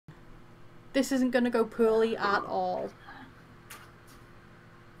this isn't going to go poorly at all.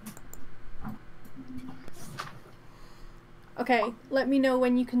 Okay, let me know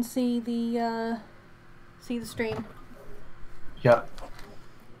when you can see the stream. Yep.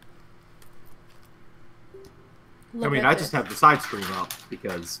 I just have the side stream up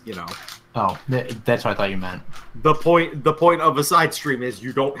because, you know. Oh, that's what I thought you meant. The point of a side stream is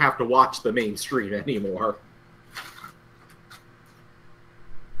you don't have to watch the main stream anymore.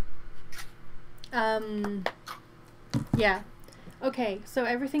 Yeah. Okay, so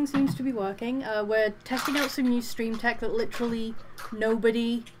everything seems to be working. We're testing out some new stream tech that literally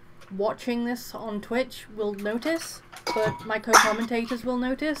nobody watching this on Twitch will notice, but my co-commentators will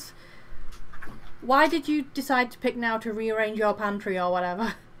notice. Why did you decide to pick now to rearrange your pantry or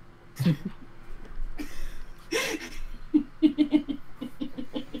whatever?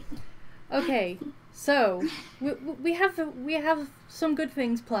 Okay, so we have some good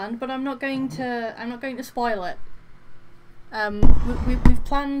things planned, but I'm not going to spoil it. We've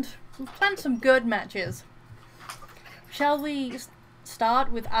planned some good matches. Shall we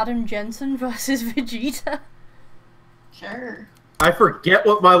start with Adam Jensen versus Vegeta? Sure. I forget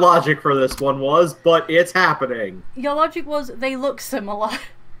what my logic for this one was, but it's happening. Your logic was they look similar.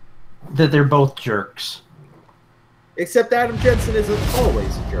 That they're both jerks. Except Adam Jensen isn't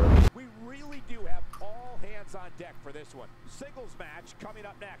always a jerk. We really do have all hands on deck for this one. Singles match coming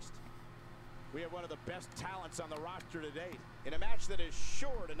up next. We have one of the best talents on the roster to date in a match that is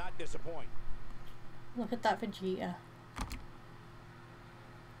sure to not disappoint. Look at that Vegeta.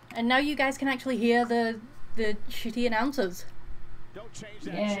 And now you guys can actually hear the shitty announcers. Don't change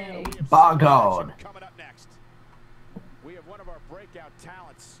that Yay. channel. We have By some God. action coming up next. We have one of our breakout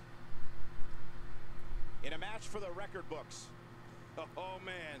talents in a match for the record books. Oh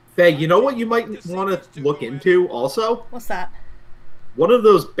man. Faye, you know what you might want to look into also? What's that? One of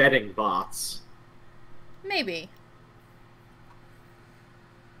those betting bots. Maybe.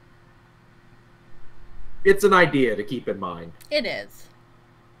 It's an idea to keep in mind. It is.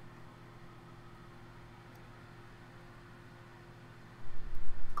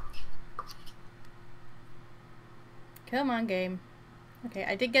 Come on, game. Okay,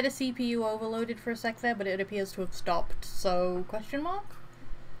 I did get a CPU overloaded for a sec there, but it appears to have stopped, so question mark?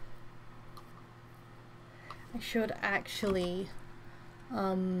 I should actually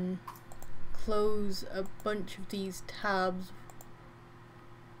close a bunch of these tabs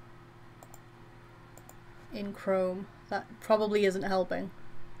in Chrome. That probably isn't helping.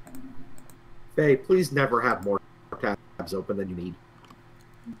 Faye, please never have more tabs open than you need.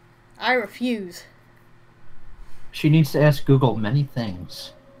 I refuse. She needs to ask Google many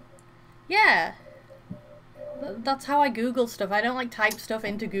things. Yeah. That's how I Google stuff. I don't like type stuff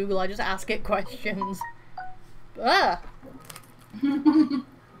into Google, I just ask it questions. Ah!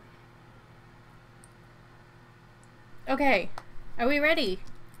 Okay. Are we ready?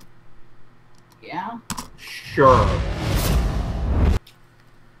 Yeah. Sure.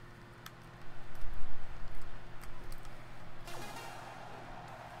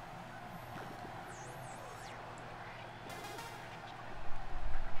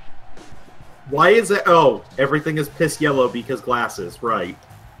 Why is it? Oh, everything is piss yellow because glasses, right?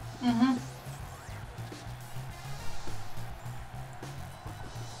 Mm-hmm.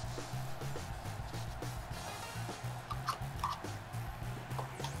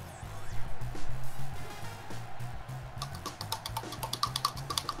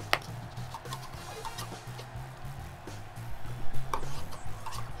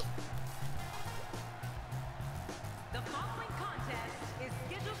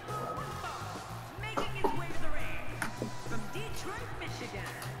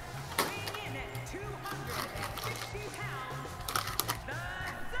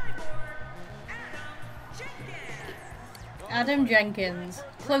 Adam Jenkins.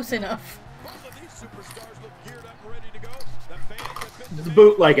 Close enough. It's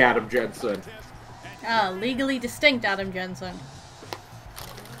bootleg Adam Jensen. Ah, legally distinct Adam Jensen.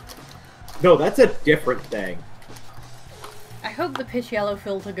 No, that's a different thing. I hope the pitch yellow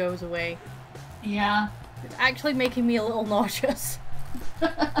filter goes away. Yeah. It's actually making me a little nauseous.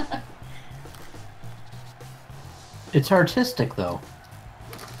 It's artistic, though.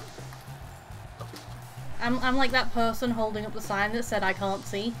 I'm like that person holding up the sign that said I can't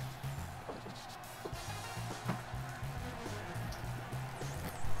see.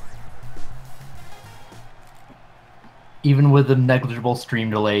 Even with the negligible stream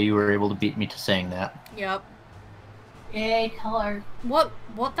delay, you were able to beat me to saying that. Yep. Yay, color. What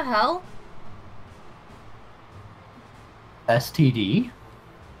the hell? STD?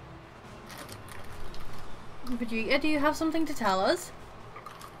 Vegeta, do you have something to tell us?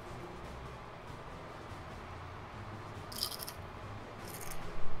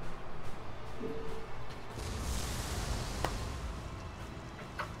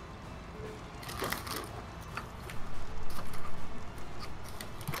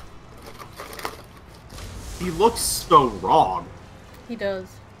 He looks so wrong. He does.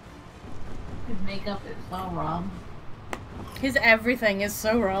 His makeup is so wrong. His everything is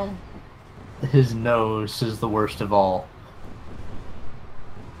so wrong. His nose is the worst of all.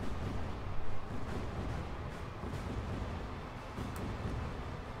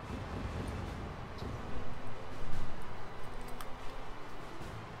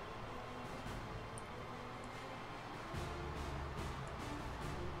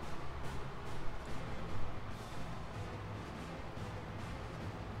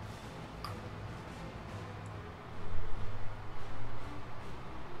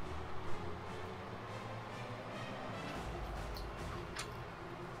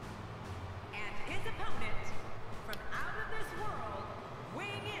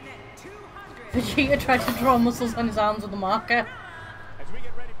 Vegeta tried to draw muscles on his arms with a marker. As we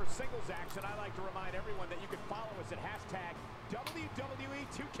get ready for singles action, I like to remind everyone that you can follow us at hashtag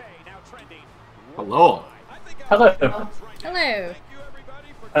WWE2K, now trending. Hello. Hello.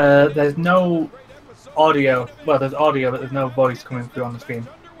 Hello. There's no audio. Well, there's audio, but there's no voice coming through on the screen.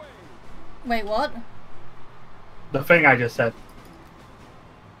 Wait, what? The thing I just said.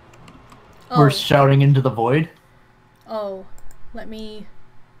 Oh. We're shouting into the void. Oh. Let me...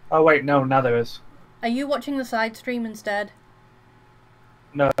 Oh wait, no, now there is. Are you watching the side stream instead?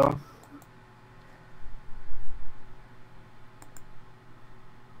 No.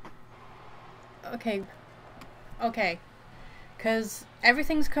 Okay. Okay. Because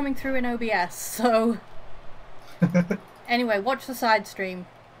everything's coming through in OBS, so... Anyway, watch the side stream.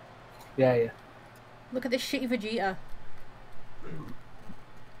 Yeah. Look at this shitty Vegeta.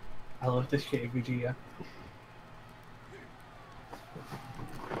 I love this shitty Vegeta.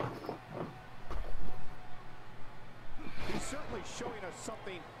 He's certainly showing us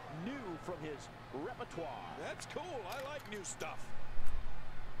something new from his repertoire. That's cool. I like new stuff.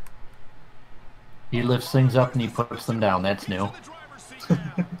 He lifts things up and he puts them down. That's new.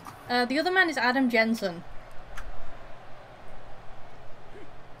 The other man is Adam Jensen.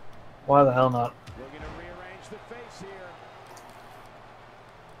 Why the hell not? We're going to rearrange the face here.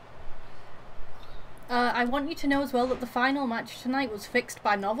 I want you to know as well that the final match tonight was fixed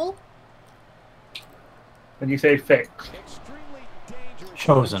by Novel. When you say fixed. Extremely dangerous.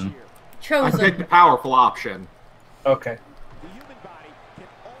 Chosen. here. I Chosen. picked the powerful option. Okay. The human body can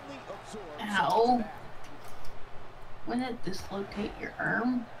only absorb so Ow. much. Wouldn't it dislocate your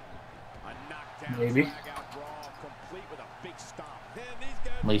arm? A knockdown Maybe. drag-out brawl, complete with a big stomp. Man, these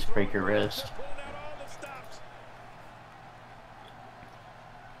guys At least break your wrist. pulling out all the stops.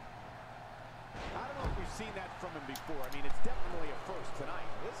 I don't know if we've seen that from him before. I mean, it's definitely a first tonight.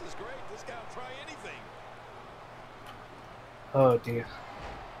 This is great. This guy will try anything. Oh dear.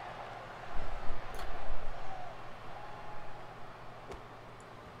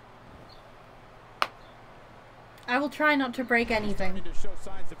 I will try not to break anything. To show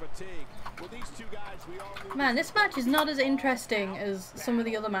signs of fatigue. With these two guys, we all knew Man, this match is not as interesting as some of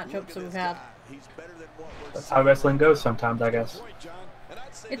the other matchups that we've had. he's better than what we're That's how wrestling goes sometimes, I guess. point, John. And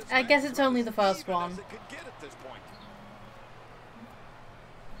I'd say this I guess it's match only is the first even one. as it could get at this point.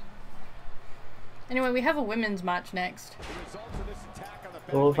 Anyway, we have a women's match next. The results of this attack on the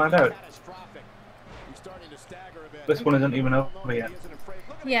back We'll may find be out. catastrophic. He's starting to stagger a bit. This one isn't even over yet. He isn't afraid.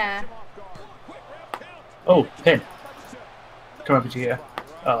 Look at him Yeah. catch him off guard. Quick round count. Oh, pin. Come on, Vegeta.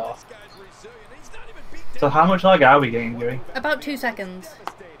 Oh. This guy's resilient. He's not even beat So down. how much lag are we getting, Yuri? About 2 seconds.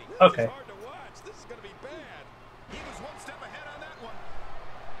 Devastating. This Okay. is hard to watch. This is going to be bad. He was one step ahead on that one.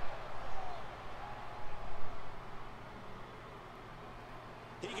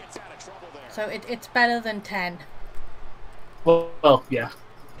 He gets out of trouble there. So it's better than 10. Well, yeah.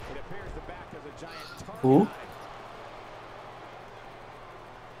 It appears the back has a giant target. Ooh.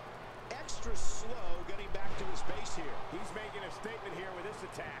 Extra slow getting back to his base here. He's making a statement here with this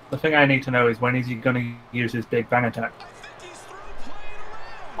attack. The thing I need to know is when is he going to use his big bang attack? I think he's through playing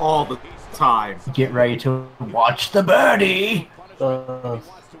around. All the time. Get ready to watch the birdie. He wants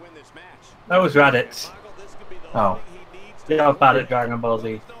to win this match. That was Raditz. This could be the Oh. thing he needs to They are bad at Dragon Ball Z.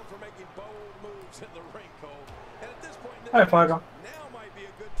 He's known for making bold moves in the ring, Cole. And at this point in Hi, the Fargo. match, now might be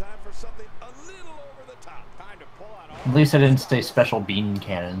a good time for something a little over the top. Time to pull out all At least I didn't say special bean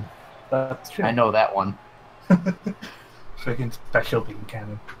cannon. That's true. I know that one. Freaking special beam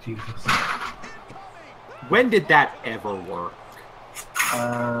cannon. Jesus. When did that ever work?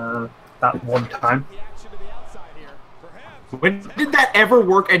 That one time. the action to the outside here. Perhaps When did that ever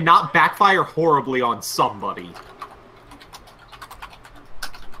work and not backfire horribly on somebody?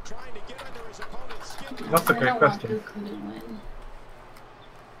 trying to get under his opponent's skin. That's a I great don't want question. Goku to win.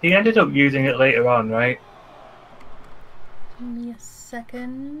 He ended up using it later on, right? Give me a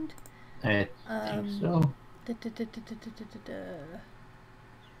second. I Um, think so.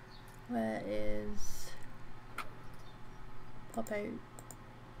 Where is pop out?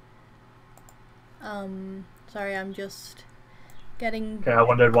 Sorry, I'm just getting. Okay, I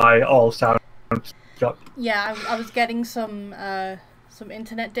wondered why all sound dropped. Yeah, I was getting some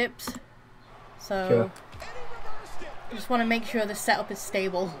internet dips, so Sure. I just want to make sure the setup is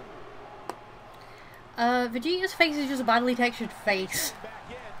stable. Vegeta's face is just a badly textured face.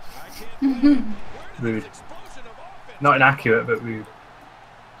 Rude. Not inaccurate, but rude.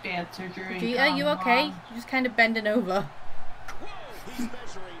 Bad surgery. Vegeta, you okay? You're just kind of bending over.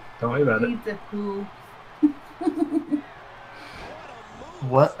 Don't worry about it. He's a fool.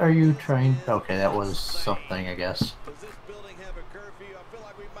 What are you trying? Okay, that was something, I guess. Does this building have a curfew? I feel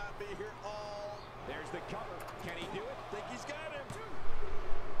like we might be here all. There's the cover. Can he do it? Think he's got him.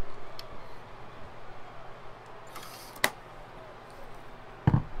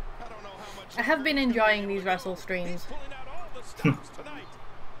 I don't know how much. I have been enjoying these wrestle streams. Pulling out all the stops tonight.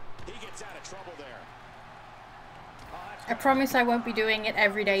 He gets out of trouble there. I promise I won't be doing it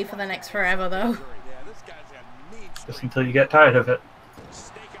every day for the next forever, though. Yeah, this guy's got mean Just until you get tired of it.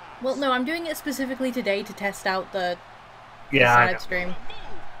 snake eyes. Well, no, I'm doing it specifically today to test out the Yeah, I know. side stream. Move.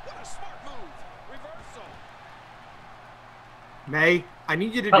 What a smart move. Reversal. May, I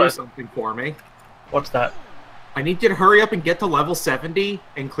need you to Hello. do something for me. What's that? I need you to hurry up and get to level 70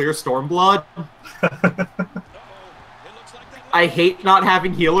 and clear Stormblood. I hate not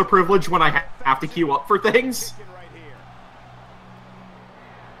having healer privilege when I have to queue up for things. Right here.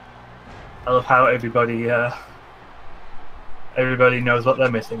 I love how everybody knows what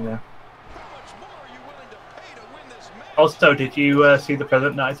they're missing there. How much more are you willing to pay to win this match? Also, did you see the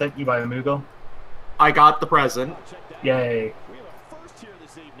present that I sent you by Moogle? I got the present. Yay. We have a first here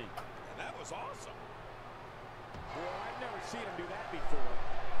this evening, and that was awesome. Boy, I've never seen him do that before.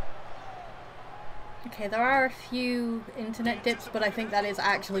 Okay, there are a few internet dips, but I think that is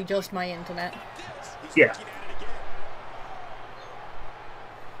actually just my internet. Yeah.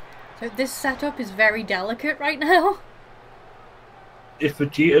 So this setup is very delicate right now. If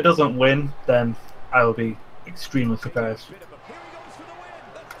Vegeta doesn't win, then I will be extremely surprised. Here he goes for the win.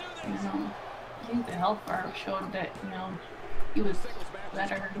 Let's do You this. know, I think the Hellfire showed that, he was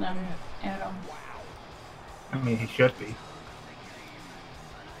better than Adam. I mean, he should be.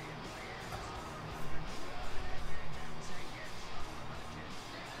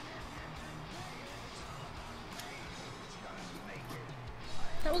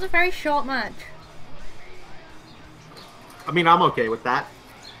 That was a very short match. I mean, I'm okay with that.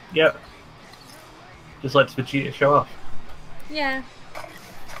 Yep. Just lets Vegeta show off. Yeah.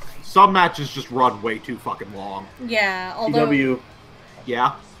 Some matches just run way too fucking long. Yeah, although... CW,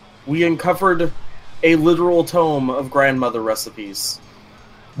 Yeah? we uncovered a literal tome of grandmother recipes.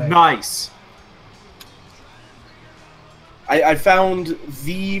 Nice. Nice. I found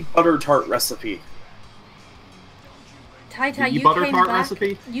the butter tart recipe. Tai, The you butter came tart back.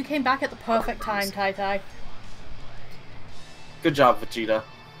 recipe? You came back at the perfect time, Tai. Good job, Vegeta.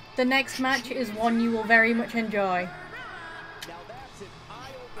 The next match is one you will very much enjoy.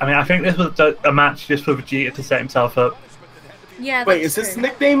 I mean, I think this was a match just for Vegeta to set himself up. Yeah, Wait, that's is his true.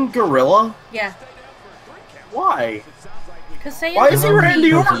 nickname Gorilla? Yeah, Why? because Why is he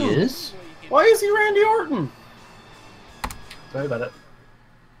Randy Because Orton? he is? Why is he Randy Orton? Sorry about it.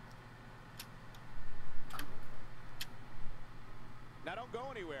 Now don't go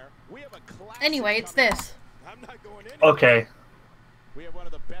anywhere. We have a classic Anyway, it's coming up. this. I'm not going anywhere. Okay. We have one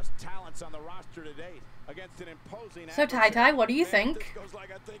of the best talents on the roster to date against an imposing So, Tai, what do you adversary. Man, think? this goes like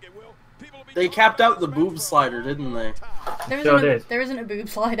I think it will. People will be They talking capped about out the this boob match for slider, a didn't long they? time. There Sure isn't, did. there isn't a boob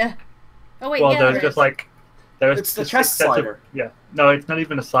slider. Oh wait, Well, yeah, there's there just is. like there's It's the just chest 6 sets of- slider. yeah. No, it's not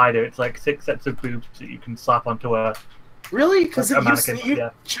even a slider. It's like 6 sets of boobs that you can slap onto a. Really? Because Like it a used to, mannequin, yeah.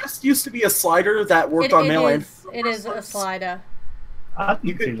 just used to be a slider that worked on male and It is a slider. I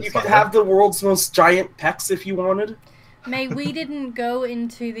You didn't see could the you could slider. have the world's most giant pecs if you wanted. May we didn't go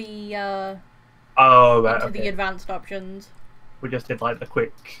into the Oh right. into Okay. the advanced options. We just did like the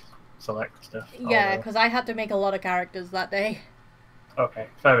quick select stuff. Oh, Yeah, well. because I had to make a lot of characters that day. Okay,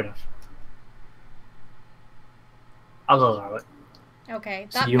 fair enough. I'll allow it. Okay,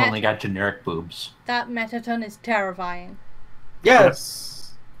 So you only got generic boobs. that Metaton is terrifying.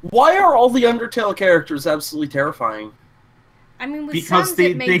 Yes. Why are all the Undertale characters absolutely terrifying? I mean, with Because Sans,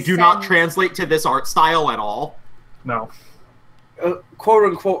 they it makes do not sense. translate to this art style at all. No. Quote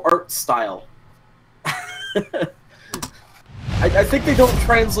unquote art style. I think they don't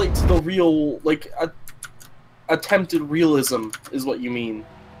translate to the real, like, attempted realism, is what you mean.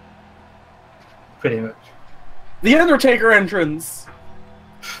 Pretty much. The Undertaker entrance!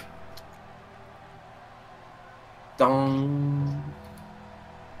 Dong.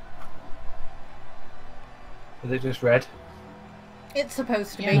 Is it just red? It's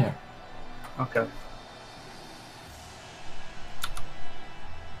supposed to Yeah. be. Okay.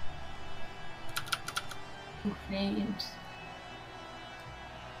 Names.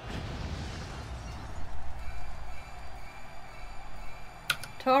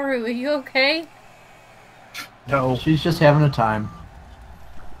 Toru, are you okay? No. She's just having a time.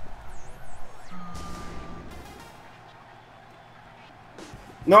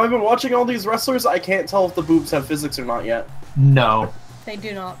 No, I've been watching all these wrestlers. I can't tell if the boobs have physics or not yet. No, They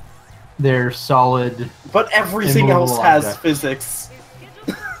do not. they're solid. But everything Immovable else has object. physics.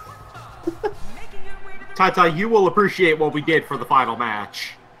 Tata, you will appreciate what we did for the final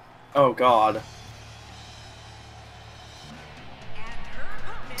match. Oh god.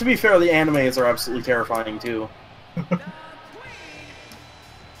 To be fair, the animes are absolutely terrifying too.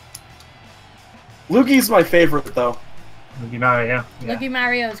 Lugi's my favorite though. Luigi Mario. Yeah. Lucky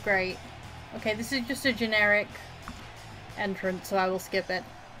Mario's great. Okay, this is just a generic entrance, so I will skip it.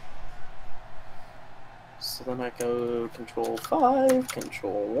 So then I go Control 5,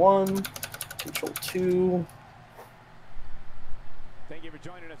 Control 1, Control 2. Thank you for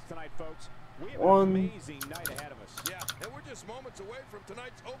joining us tonight, folks. We have One. an amazing night ahead of us. Yeah, and we're just moments away from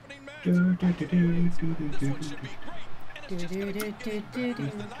tonight's opening match. Do, do, do, do, do, do, This do, one do. should be great, and it's just gonna keep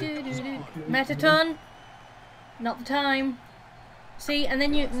getting better. Metaton? Not the time. See, and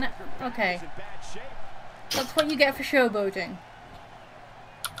then you... Okay. In bad shape. That's what you get for showboating.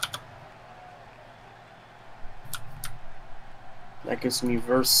 That gives me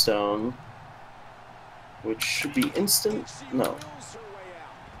Verse Stone, which should be instant. No.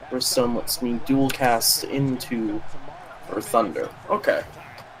 Verse Stone lets me dual cast into Earth Thunder. Okay.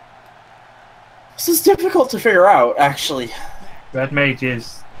 This is difficult to figure out, actually. Red Mage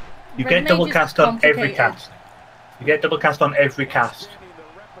is... You Red get double Mage is cast on every complicated. cast. You get double cast on every cast.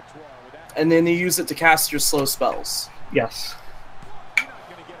 And then you use it to cast your slow spells. Yes.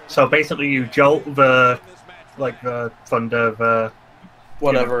 So basically you jolt the... Like the thunder, the...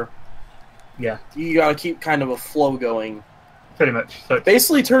 Whatever. Yeah, You gotta keep kind of a flow going. pretty much. So it's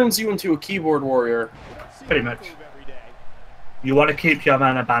Basically turns you into a keyboard warrior. pretty much. You want to keep your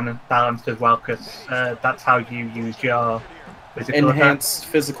mana balanced as well, because that's how you use your physical attack.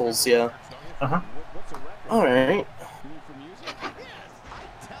 Enhanced physicals, yeah. Uh-huh. Alright.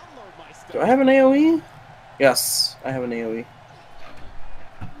 Do I have an AoE? Yes, I have an AoE.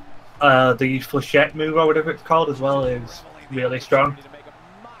 The flechette move, or whatever it's called, as well, is really strong.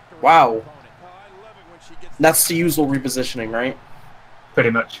 Wow. That's the usual repositioning, right? Pretty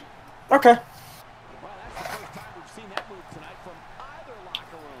much. Okay.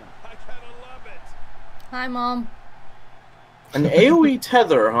 Hi, Mom. An AoE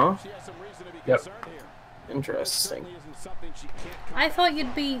tether, huh? Yep. Interesting. I thought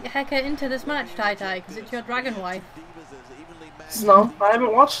you'd be hecka into this match, Tai Tai, because it's your dragon wife. No, I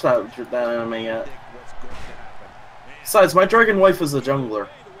haven't watched that anime yet. Besides, my dragon wife is a jungler.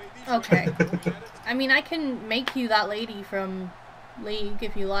 Okay. I mean, I can make you that lady from League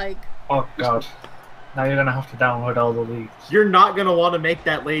if you like. Oh, God. Now you're going to have to download all the leagues. You're not going to want to make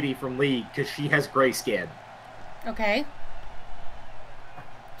that lady from League because she has gray skin. Okay.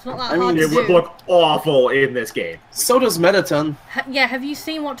 It's not that I mean, hard to It would do. look awful in this game. So does Metaton. Yeah, have you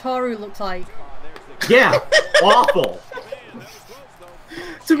seen what Toru looks like? Yeah, awful.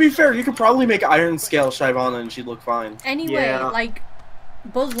 To be fair, you could probably make Iron Scale Shyvana and she'd look fine. Anyway, Yeah. like,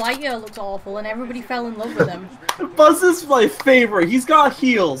 Buzz Lightyear looks awful and everybody fell in love with him. Buzz is my favorite. He's got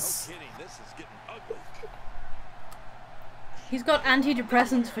heels. He's got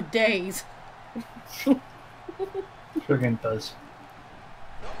antidepressants for days. Friggin' Buzz.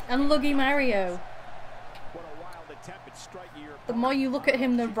 And Lucky Mario. The more you look at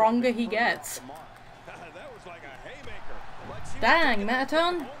him, the wronger he gets. Dang,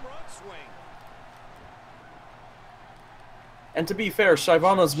 Metaton. And to be fair,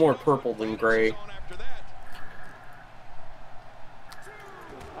 Shyvana's more purple than gray.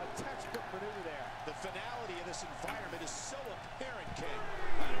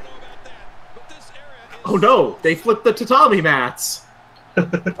 Oh no, they flipped the tatami mats.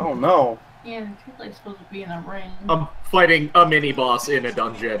 Oh no. Yeah, Trickle's supposed to be in a ring. I'm fighting a mini boss in a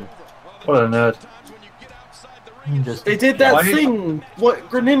dungeon. What a nerd. Just They did that Why did- thing what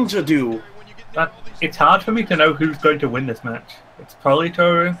Greninja do. It's hard for me to know who's going to win this match. It's probably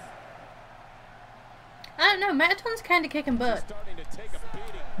Toru. I don't know, Metaton's kind of kicking butt.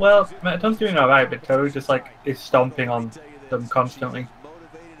 Well, Metaton's doing alright, but Toru just like is stomping on them constantly.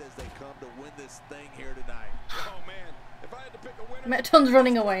 Metaton's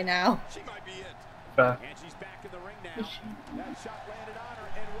running away now. Fair. And she's back in the ring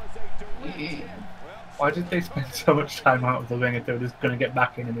Yeah. Why did they spend so much time out of the ring if they were just going to get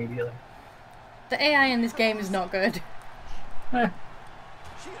back in immediately? The AI in this game is not good.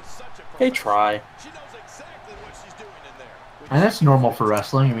 Hey, try. And that's normal for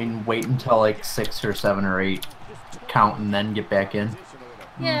wrestling. I mean, wait until like 6 or 7 or 8 count and then get back in.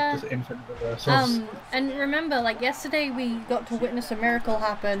 Yeah. Just infinite reversals. And remember, like yesterday we got to witness a miracle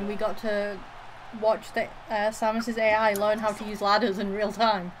happen. We got to watch the Samus's AI learn how to use ladders in real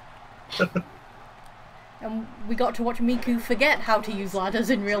time. And we got to watch Miku forget how to use ladders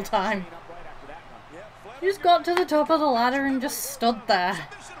in real time. He just got to the top of the ladder and just stood there.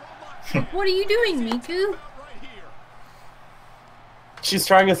 What are you doing, Miku? She's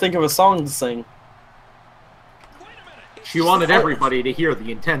trying to think of a song to sing. She wanted everybody to hear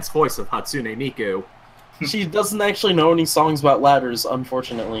the intense voice of Hatsune Miku. She doesn't actually know any songs about ladders,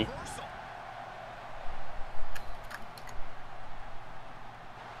 unfortunately.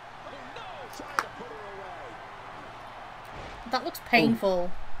 That looks painful.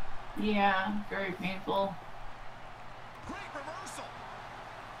 Yeah, very painful.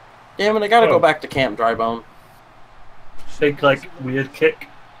 Damn it, I gotta go back to camp, Drybone. Big, like, weird kick.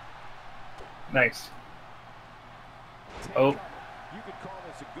 Nice. Oh.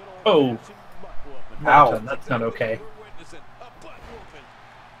 Oh. Ow. That's not okay.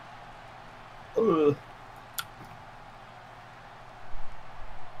 Ugh.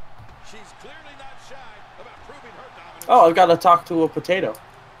 Oh, I've got to talk to a potato.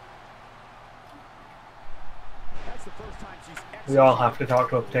 We all have to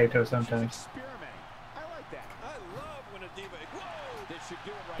talk to a potato sometimes.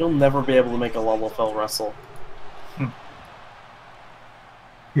 You'll never be able to make a Lullafell wrestle.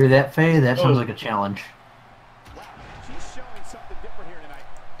 Hear that, Faye? That sounds like a challenge.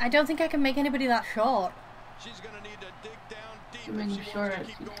 I don't think I can make anybody that short. Too many short as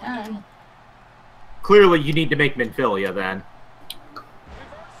you can. Clearly, you need to make Minfilia then.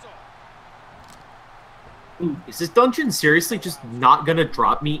 Is this dungeon seriously just not gonna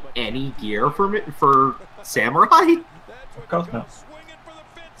drop me any gear for Samurai? Of course not.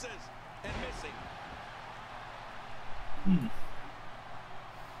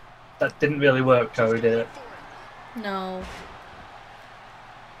 That didn't really work, Tori, did it? No.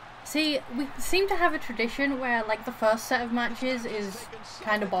 See, we seem to have a tradition where, like, the first set of matches is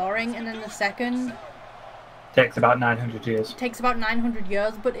kind of boring, and then the second Takes about 900 years. takes about 900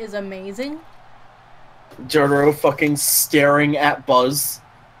 years, but is amazing. Jotaro fucking staring at Buzz.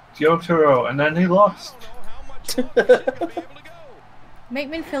 Jotaro, and then he lost.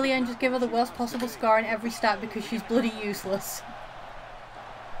 Make Minfilia and just give her the worst possible score in every stat because she's bloody useless.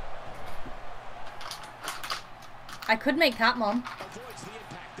 I could make Catmon.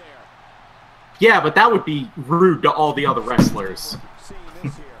 Yeah, but that would be rude to all the other wrestlers.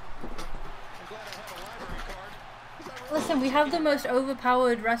 Listen, we have the most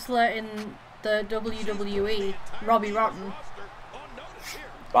overpowered wrestler in the WWE, Robbie Rotten.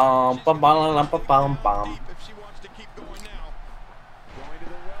 Bum, bum, bum, bum, bum, bum.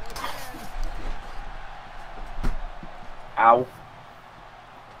 Ow.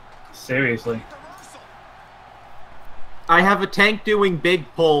 Seriously. I have a tank doing big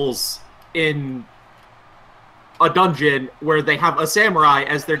pulls in a dungeon where they have a samurai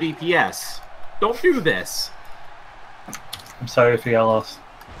as their DPS. Don't do this. I'm sorry for your loss.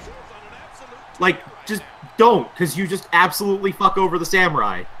 Like, just don't, because you just absolutely fuck over the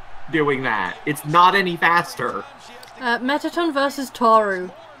samurai doing that. It's not any faster. Metaton versus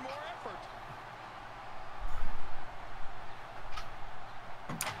Toru.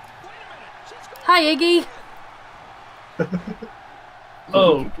 Hi, Iggy.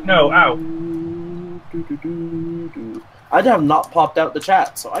 Oh, no, ow. I have not popped out the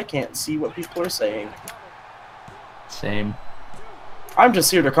chat, so I can't see what people are saying. Same. I'm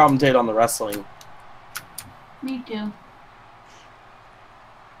just here to commentate on the wrestling. Me too.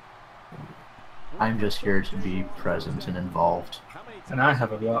 I'm just here to be present and involved. And I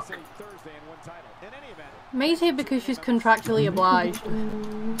have a rock. May's here because she's contractually obliged.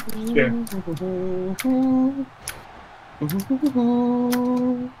 True.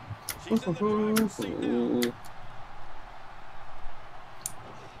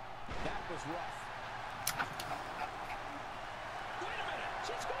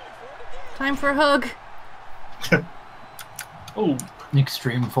 Time for a hug. Oh, An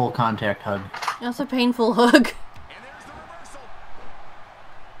extreme full contact hug. That's a painful hug.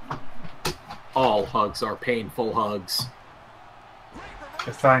 All hugs are painful hugs.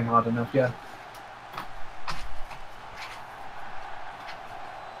 just trying hard enough, yeah.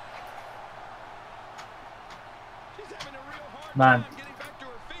 Man.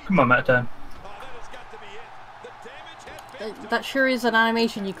 Come on, Metaton. That sure is an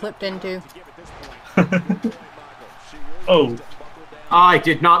animation you clipped into. Oh. I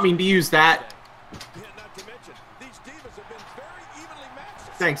did not mean to use that.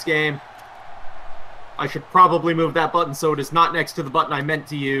 Thanks, game. I should probably move that button so it is not next to the button I meant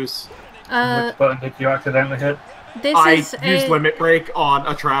to use. Which button did you accidentally hit? I used Limit Break on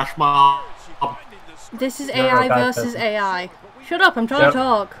a trash mob. This is You're AI a bad versus person. AI. Shut up, I'm trying to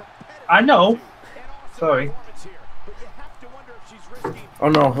talk. I know. Sorry. Oh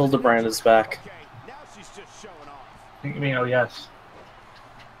no, Hildebrand is back. I think you mean, oh yes.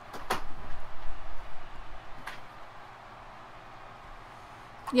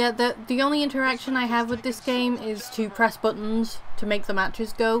 Yeah, the only interaction I have with this game is to press buttons to make the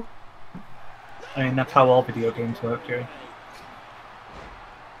matches go. I mean, that's how all video games work, Jerry.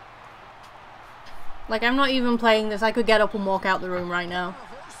 Like, I'm not even playing this, I could get up and walk out the room right now.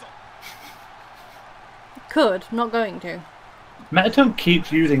 Could, not going to. Metaton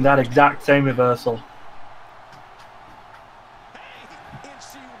keeps using that exact same reversal.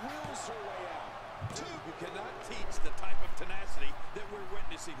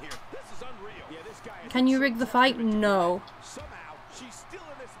 Can you rig the fight? No.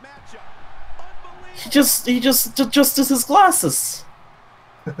 He just adjusted his glasses.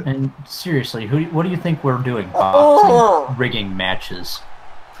 And seriously, what do you think we're doing? Oh. Boxing? Rigging matches.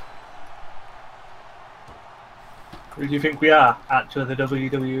 Who do you think we are? Actually, the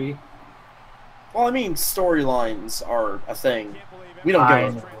WWE? Well, I mean, storylines are a thing. We don't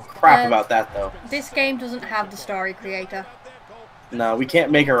give know. a crap about that, though. This game doesn't have the story creator. No, we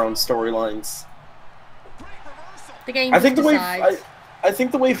can't make our own storylines. The game I just think the way decides. I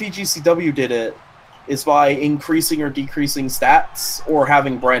think the way VGCW did it is by increasing or decreasing stats or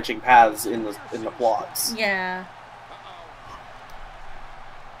having branching paths in the plots. Yeah.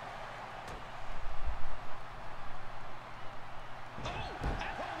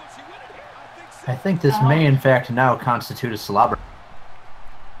 I think this may, in fact, now constitute a slobber.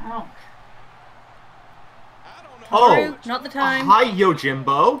 Ouch. Oh, Not the time. hi,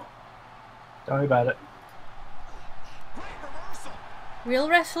 Yojimbo. Don't worry about it. Real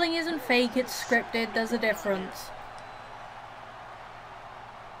wrestling isn't fake, it's scripted, there's a difference.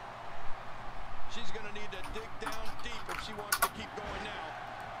 She's gonna need to dig down deep if she wants to keep going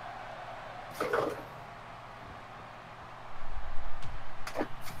now.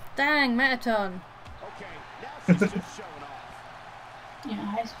 Dang, Metaton. Okay, now she's just showing off. Yeah,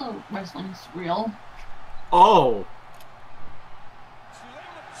 high school wrestling's real. Oh.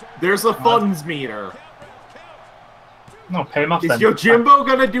 There's a funds meter. No, pay him off Is then. Yojimbo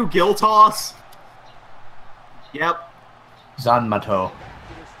gonna do Gill Toss? Yep. Zanmato.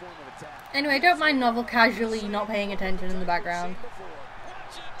 Anyway, I don't mind Novel casually not paying attention in the background.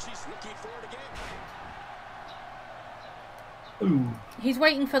 Ooh. He's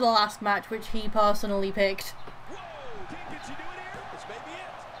waiting for the last match, which he personally picked.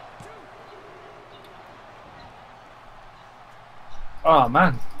 Oh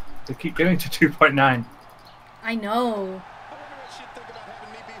man, they keep getting to 2.9. I know.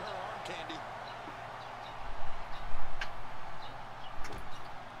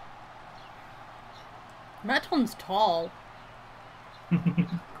 Metaton's tall.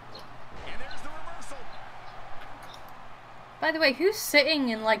 By the way, who's sitting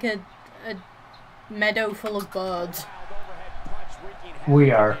in like a meadow full of birds?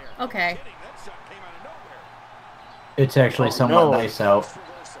 We are. Okay. It's actually somewhat no. nice out.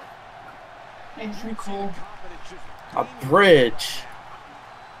 It's cool. A bridge.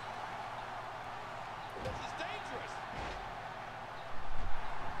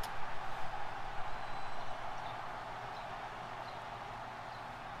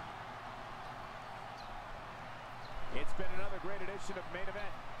 It's been another great edition of Main Event.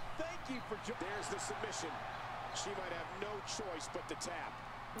 Thank you for there's the submission. She might have no choice but to tap.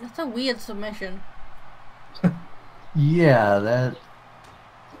 That's a weird submission. Yeah, that...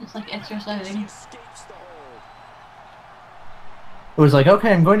 It's like exercising. Escapes the hold. It was like,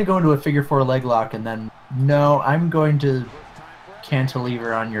 okay, I'm going to go into a figure four leg lock, and then, no, I'm going to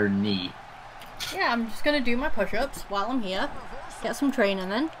cantilever on your knee. Yeah, I'm just gonna do my push-ups while I'm here. Get some training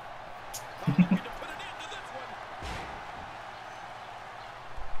then.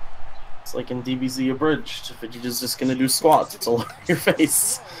 It's like in DBZ Abridged. Vegeta's just gonna do squats all over your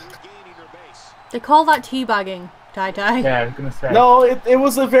face. They call that teabagging, Tai. Yeah, I was gonna say. No, it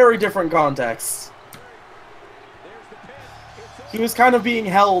was a very different context. He was kind of being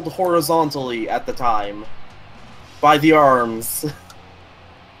held horizontally at the time. By the arms.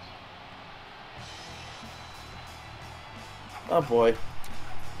 Oh boy.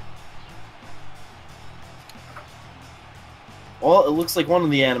 Well, it looks like one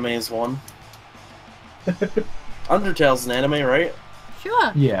of the animes won. Undertale's an anime, right?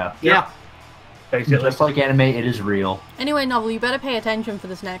 Sure. Yeah. Yeah. Basically. Just like anime, it is real. Anyway, Novel, you better pay attention for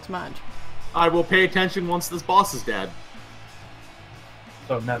this next match. I will pay attention once this boss is dead.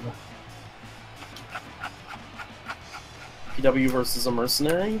 So never. PW versus a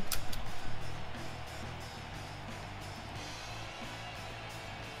mercenary?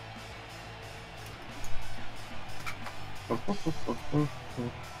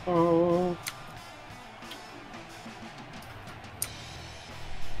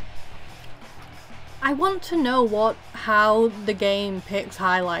 I want to know how the game picks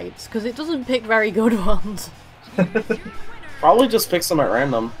highlights, because it doesn't pick very good ones. Probably just picks them at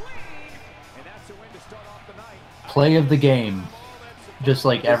random. Play of the game. Just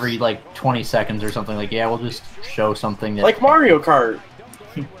like every 20 seconds or something. Like, yeah, we'll just show something that... Like Mario Kart!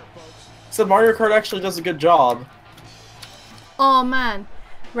 Except Mario Kart actually does a good job. Oh man.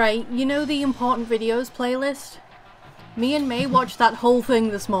 Right, you know the important videos playlist? Me and May watched that whole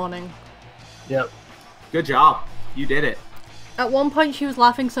thing this morning. Yep. Good job. You did it. At one point she was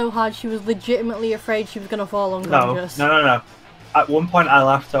laughing so hard she was legitimately afraid she was going to fall unconscious. No. At one point I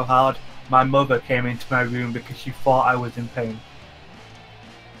laughed so hard, my mother came into my room because she thought I was in pain.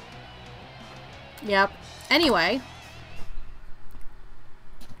 Yep. Anyway.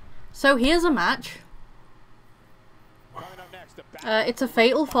 So here's a match. It's a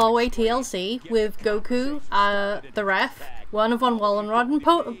Fatal 4-Way TLC with Goku, the ref, Werner von Wallenrod, and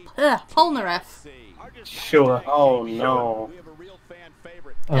Polnareff. Sure. Oh no.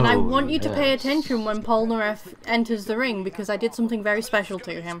 And I want you to pay attention when Polnareff enters the ring because I did something very special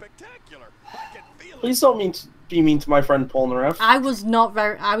to him. Please don't be mean to my friend Polnareff. I was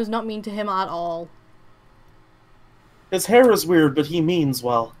not mean to him at all. His hair is weird, but he means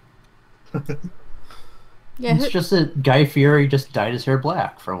well. Yeah, it's just that Guy Fieri just dyed his hair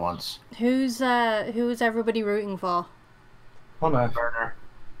black for once. Who's everybody rooting for? Werner.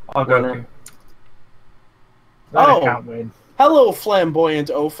 I'll go. Werner. I can't win. Hello, flamboyant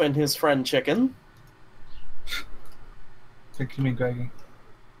oaf and his friend Chicken. I think you mean Greggy.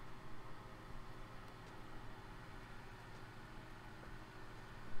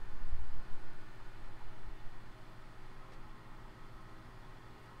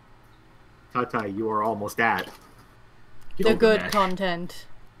 Tata, you are almost at The good Gilgamesh. content.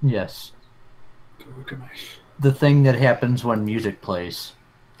 Yes. Gilgamesh. The thing that happens when music plays.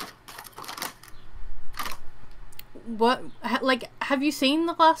 What, like, have you seen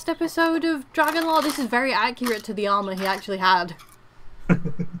the last episode of Dragon Lore? This is very accurate to the armor he actually had. God,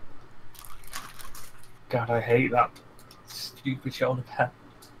 I hate that stupid shoulder pad.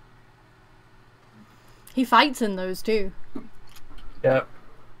 He fights in those too. Yep.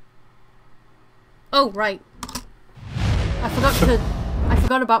 Oh, right. I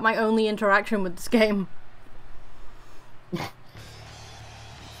forgot about my only interaction with this game.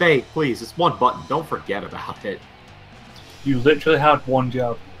 Faye, please, it's one button. Don't forget about it. You literally had one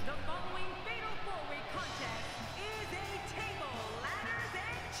job. The following Fatal 4-Way contest is a table, ladders,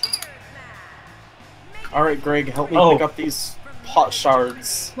 and cheers match. Alright, Greg, help me Oh. pick up these pot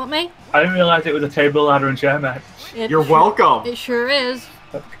shards. What, mate? I didn't realise it was a table, ladder, and chair match. You're welcome. It sure is.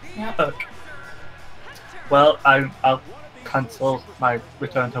 Fuck. Well, I'll cancel my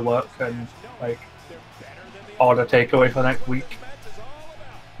return to work and order takeaway for next week.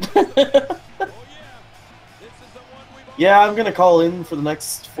 Yeah, I'm gonna call in for the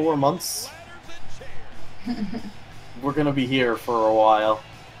next 4 months. We're gonna be here for a while.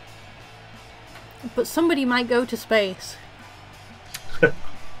 But somebody might go to space. I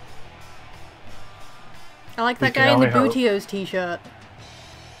like that can guy in the only hope. Bootio's t-shirt.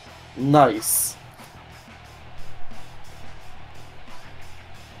 Nice.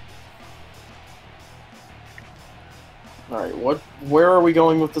 Alright, where are we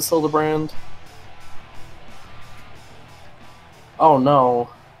going with this Hildebrand? Oh no.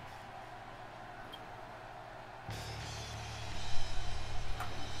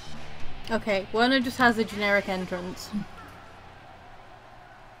 Okay, Werner just has a generic entrance. And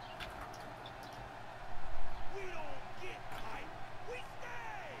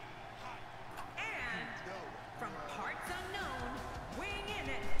from parts unknown, weighing in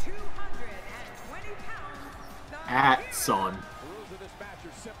at 220 pounds, the At son.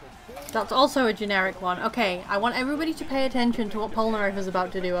 That's also a generic one. Okay, I want everybody to pay attention to what Polnareff is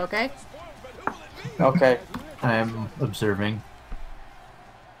about to do, okay? Okay. I'm observing.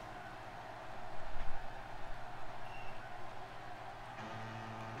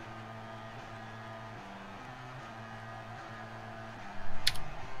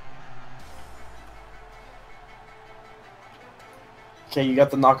 Okay, you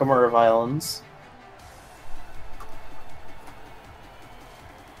got the Nakamura violins.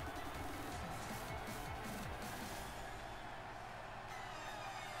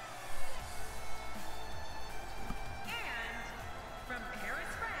 From Paris,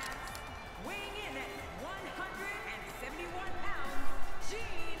 France, weighing in at 171 pounds,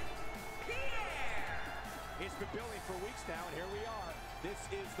 Jean-Pierre. He's been building for weeks now, and here we are. This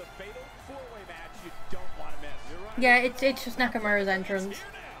is the fatal four-way match you don't want to miss. You're right. Yeah, it's just Nakamura's entrance.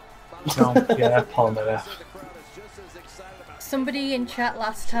 No, yeah, Polnareff. Somebody in chat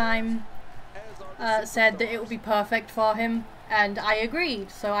last time said that it would be perfect for him, and I agreed,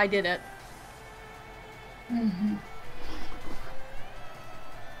 so I did it.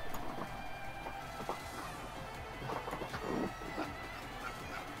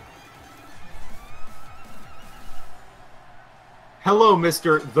 Hello,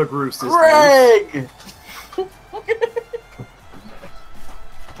 Mr. The Groose. Greg!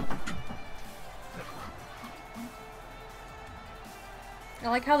 I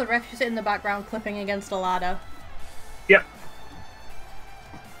like how the ref's just in the background clipping against a ladder. Yep.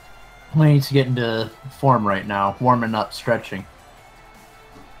 I need to get into form right now. Warming up, stretching.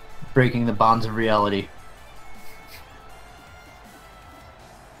 Breaking the bonds of reality.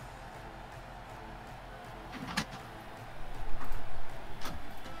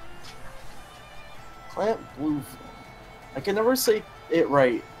 Plant Blue. I can never say it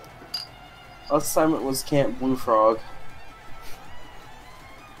right. Last time it was Camp Blue Frog.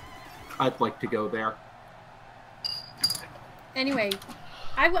 I'd like to go there. Anyway,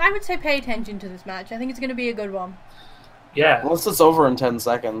 I would say pay attention to this match. I think it's going to be a good one. Yeah. Unless it's over in 10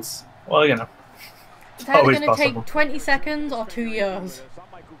 seconds. Well, you know. It's either Always going to take possible. 20 seconds or 2 years.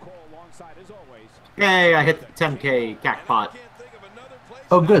 Yay, I hit the 10k jackpot.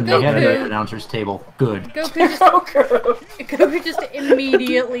 Oh, good. They had it at Goku. the announcer's table. Good. Goku just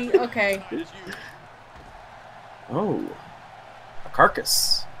immediately... Okay. Oh. A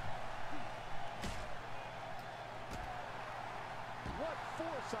carcass. What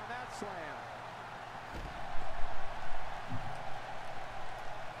force on that slam?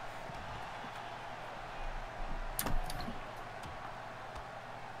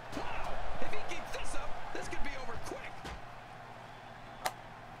 If he keeps this up, this could be over quick.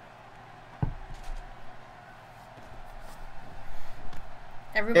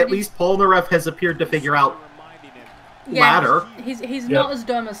 Everybody... At least Polnareff has appeared to figure out yeah, ladder. He's not as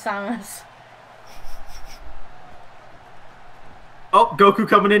dumb as Samus. Oh, Goku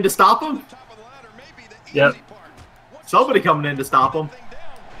coming in to stop him? Top of the ladder may be the Yep. easy part. Once Somebody coming in to stop him. you thing down,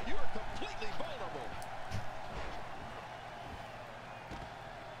 you are completely vulnerable.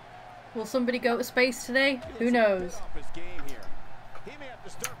 Will somebody go to space today? Who knows? Off his game here. He may have to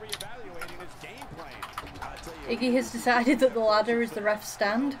start reevaluating his game plan. I'll tell you Iggy has decided that the ladder is the ref's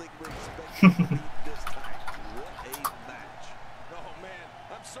stand. This time, what a match. Oh man,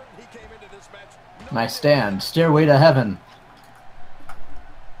 I'm certain he came into this match. My stand. Stairway to heaven.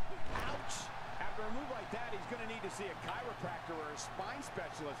 Ouch! After a move like that, he's going to need to see a chiropractor or a spine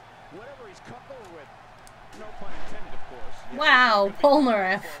specialist. Whatever he's comfortable with. No pun intended, of course. Yeah, Wow, he's been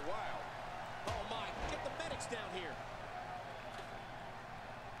Polnareff. for a while. Oh my, get the medics down here.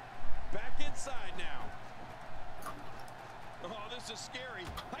 Back inside now. Oh, this is scary.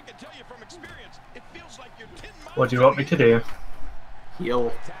 I can tell you from experience, it feels like you're 10 miles What do you want me to do? Heal.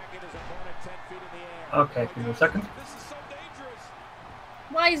 Attacking his opponent 10 feet in the air. Okay, give me a second. This is so dangerous.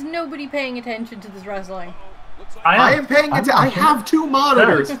 Why is nobody paying attention to this wrestling? Looks like I am paying attention. I have 2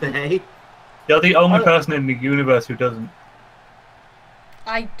 monitors, Faye. You're the only person in the universe who doesn't.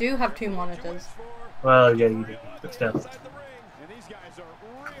 I do have 2 monitors. Well, yeah, you do, but still. inside the ring. And these guys are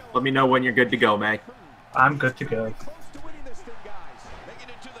really Let me know when you're good to go, May. I'm good to go. close to winning this thing, guys. Making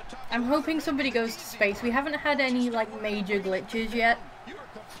it to the top. I'm hoping somebody goes to space. We haven't had any, like, major glitches yet. You are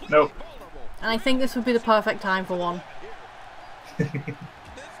completely Nope. vulnerable. And I think this would be the perfect time for one. This might not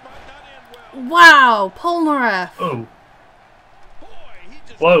end well. Wow, Polnareff! Oh, Boy, he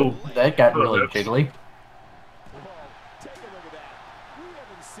just whoa. That got really jiggly. Take a look at that. We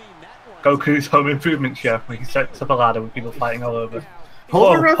haven't seen that one. Goku's home improvement show where he sets up a ladder with people fighting all over.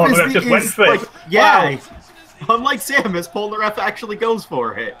 Polnareff Polnareff is, just went for it. like, yeah. Unlike Samus, Polnareff actually goes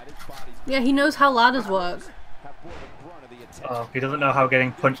for it. Yeah, he knows how ladders work. Oh, he doesn't know how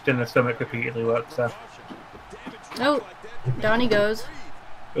getting punched in the stomach repeatedly works, so. Oh, down he goes.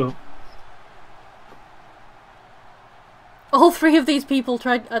 Oh, All 3 of these people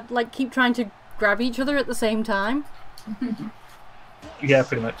keep trying to grab each other at the same time. yeah,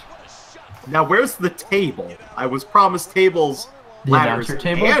 pretty much. Now, where's the table? I was promised tables The ladders announcer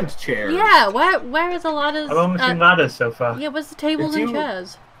table? and chairs. Yeah, where are the ladders? I've only seen ladders so far. Yeah, where's the tables Did and you-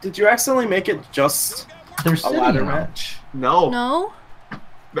 chairs? Did you accidentally make it just They're a sitting ladder on them. match? No. No?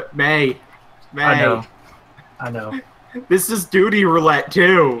 May. I know. This is duty roulette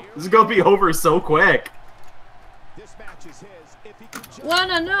too. This is gonna be over so quick. This match is his if he can just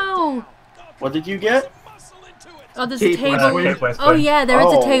Wanna know? What did you get? muscle into it. Oh, there's Keep a table. West Oh Wing. yeah, there is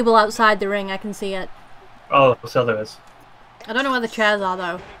Oh. a table outside the ring. I can see it. Oh, so there is. I don't know where the chairs are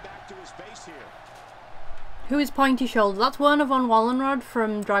though. Back to his base here. Who is Pointy Shoulder? That's Werner von Wallenrod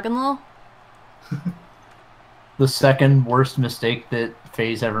from Dragon Law. The second worst mistake that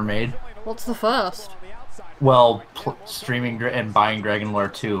FaZe ever made. What's the first? Well, streaming and buying Dragon Lore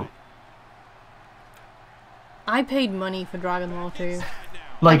 2. I paid money for Dragon Law too.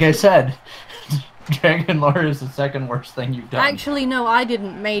 Like I said, Dragon Lore is the second worst thing you've done. Actually, no, I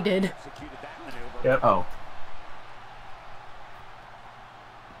didn't. May did. Yep. Oh.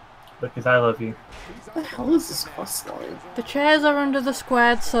 Because I love you. What the hell is this quest line? The chairs are under the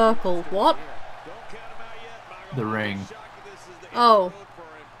squared circle. What? The ring. Oh.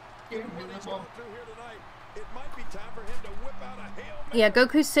 You're invisible. Yeah,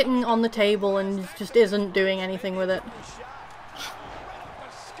 Goku's sitting on the table and just isn't doing anything with it.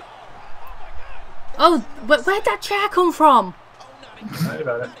 Oh, where'd that chair come from? Right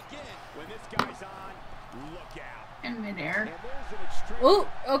about it. In midair. Oh,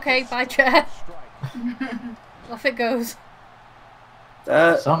 okay, bye chair. Off it goes.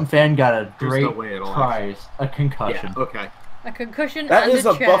 Some fan got a There's great no way it'll prize, a concussion. Yeah, okay. A concussion That and is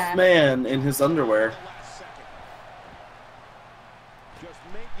a a chair. buff man in his underwear. Just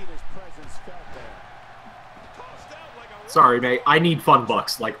making his presence felt there. Tossed out like a Sorry, mate. I need fun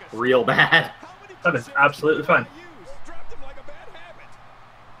bucks, like, real bad. That is absolutely fine. dropped him like a bad habit.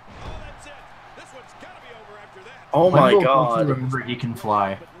 Oh, that's it. This one's gotta be over after that. Oh When my will Goku god. remember he can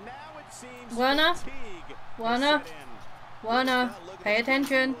fly. But now it seems Werner? fatigue Werner? has set in. Werner, pay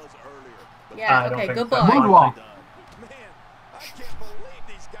attention. Was earlier. Yeah, I don't okay, think goodbye. so. Moonwalk. Man, I can't believe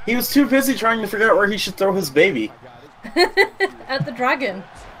these guys. He was too busy trying to figure out where he should throw his baby. At the dragon.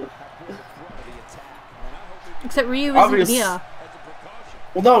 Except Ryu isn't Obvious. here.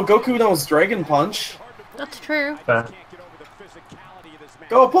 Well, no, Goku knows Dragon Punch. That's true. Fair. Can't get over the physicality of this match.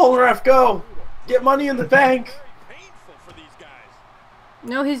 Go, Polnareff, go! Get money in the bank! Painful for these guys.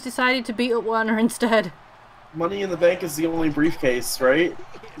 No, he's decided to beat up Werner instead. Money in the bank is the only briefcase, right?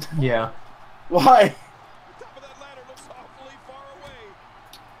 Yeah. Why? The top of that ladder looks awfully far away.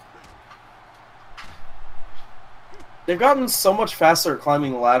 They've gotten so much faster at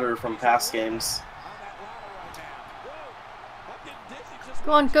climbing the ladder from past games. On that ladder right now. Whoa. I'm getting dizzy just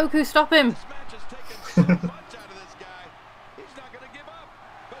Go on, Goku, stop him. this match has taken so much out of this guy. He's not gonna give up.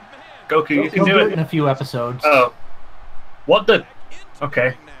 But man, Goku, you He'll can do do it it. in a few episodes. Oh. What the?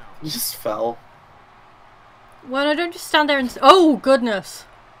 Okay. now. He just fell. Werner, don't just stand there and... Oh, goodness.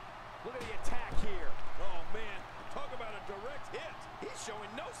 Look at the attack here. Oh man, talk about a direct hit. He's showing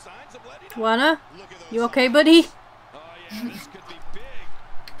no signs of letting up. Werner, Look at those you okay, buddy? Oh yeah, this could be big.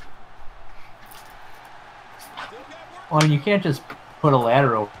 Still got work. Well, you can't just put a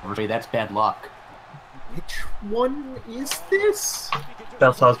ladder over me. That's bad luck. Which one is this?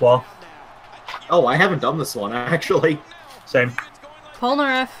 Belsar's Wall. Oh, I haven't done this one, actually. Same.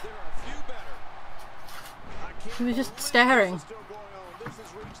 Polnareff. There are a few better. I can't He was just staring. still going on. This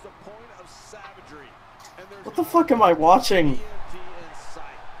has reached the point of savagery. And there's What the fuck am I watching? TNT in sight.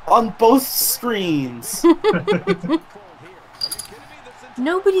 On both screens. Control here. Are you kidding me? This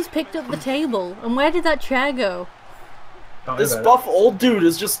Nobody's picked up the table. And where did that chair go? Don't worry This about buff old dude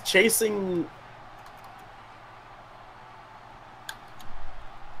is just chasing...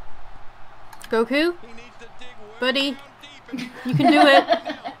 Goku, he needs to dig way buddy, down deep and you can do it.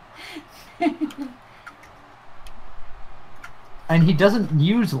 And he doesn't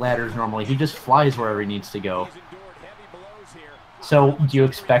use ladders normally. He just flies wherever he needs to go. he's endured heavy blows here. So, do you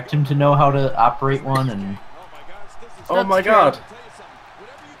expect him to know how to operate one and Oh my That's true. god.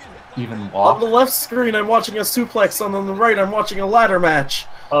 even On walk? the left screen, I'm watching a suplex, and on the right, I'm watching a ladder match. it.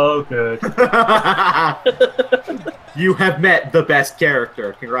 Oh, good. You have met the best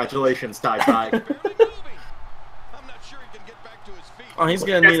character. Congratulations, Tai Tai. I'm not sure he can get back to his feet. Oh, he's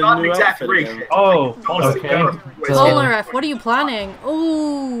gonna That's need a not an new outfit exaggeration. again. Oh, Okay. go. So- Polnareff, what are you planning?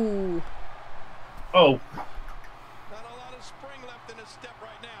 Ooh. Oh, Not a lot of spring left in his step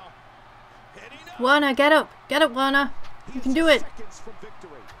right now. Heading up. Werner, get up. Get up, Werner. You can do it. Seconds from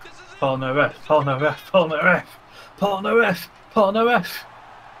victory. This is it. Polnareff, Polnareff, Polnareff, Polnareff, Polnareff.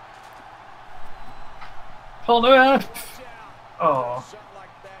 Polnareff. Oh. Shot like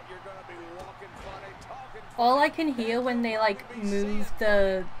that, you're gonna be walking funny, talking All I can hear when they like move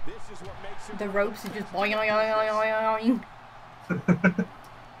the ropes is just boing, boing, boing, boing, boing.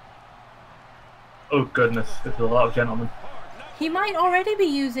 Oh goodness, there's a lot of gentlemen. He might already be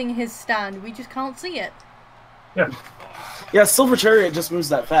using his stand, we just can't see it. Yeah. Yeah, Silver Chariot just moves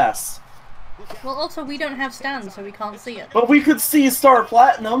that fast. Well, also, we don't have stands, so we can't see it. But we could see Star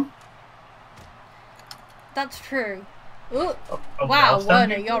Platinum. That's true. Ooh. Oh, Wow, now Werner,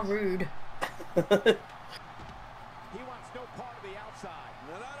 standing? you're rude. He wants no part of the outside.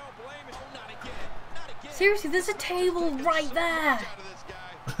 And I don't blame him. Not again. Not again. Seriously, there's a table right there.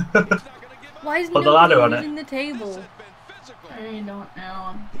 Why is Put the ladder nobody on it. using the table? I don't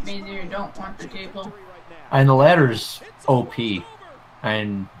know. Maybe you don't want the table. And the ladder's OP.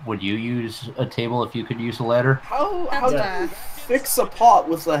 And would you use a table if you could use a ladder? How That's do fair. you fix a pot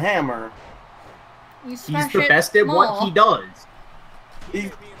with a hammer? You He's smash the it best at what more. he does.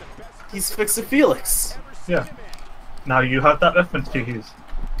 He's fixing Felix. Yeah. Now you have that reference to use.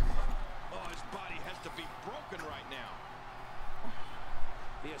 Oh, his body has to be broken right now.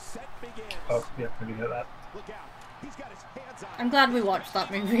 The ascent begins. Oh, yeah, maybe get that. Look out. He's got his hands on I'm glad we watched that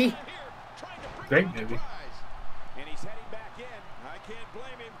movie. Great movie. and he's heading back in. I can't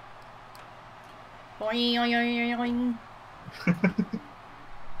blame him. Boing, boing, boing, boing.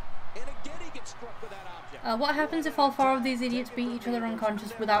 And again he gets struck with that object. What happens if all four of these idiots beat each other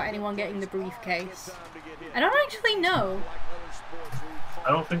unconscious without anyone getting the briefcase? I don't actually know. I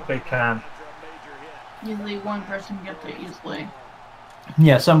don't think they can. Usually one person gets it easily.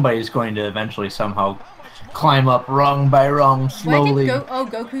 Yeah, somebody's going to eventually somehow climb up rung by rung slowly. Where did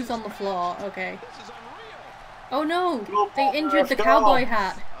Goku's on the floor. Okay. Oh no! They injured the cowboy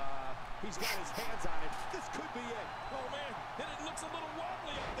hat. He's got his hands on it. This could be it. Oh man, and it looks a little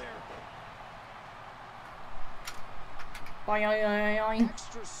wobbly up there. Boing, boing, boing.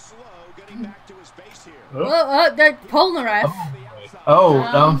 Extra slow getting back to his base here. Oh, They're pulling the ref. Oh,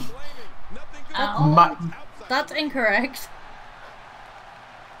 Ow. my, That's incorrect.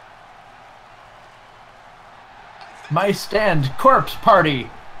 my stand corpse party.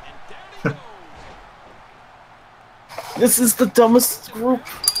 This is the dumbest group.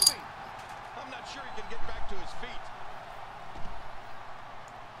 I'm not sure he can get back to his feet.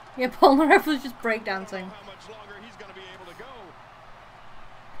 Yeah, Polnareff was just breakdancing. How much longer he's going to be able to go.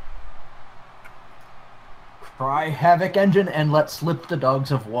 Cry havoc engine and let slip the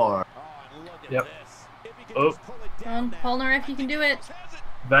dogs of war. Yep. Oh, Come on, Polnareff, you can do it.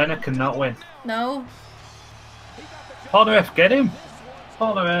 Werner cannot win. No. Polnareff, get him!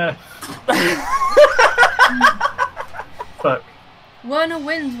 Polnareff! Fuck. Werner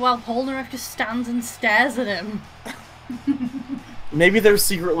wins while Polnareff just stands and stares at him. Maybe they're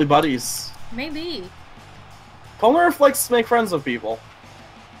secretly buddies. Maybe. Polnareff likes to make friends with people.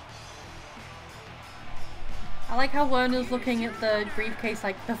 I like how Werner's looking at the briefcase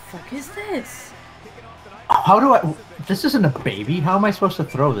like, the fuck is this? How do I... This isn't a baby. How am I supposed to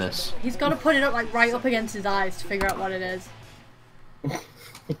throw this? He's got to put it up like right up against his eyes to figure out what it is.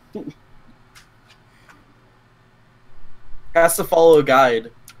 Has to follow a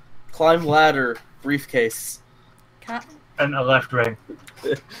guide. Climb ladder, briefcase. Cat. And a left ring.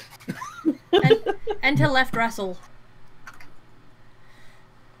 Enter left wrestle.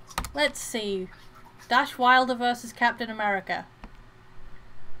 Let's see. Dash Wilder versus Captain America.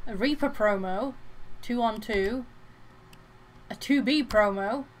 A Reaper promo. 2-on-2. A 2B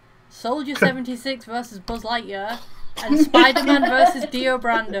promo. Soldier 76 versus Buzz Lightyear. And Spider-Man versus Dio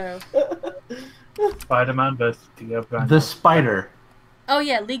Brando. Spider-Man versus Dio Brando. The spider. Oh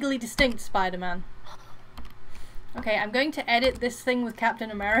yeah, legally distinct Spider-Man. Okay, I'm going to edit this thing with Captain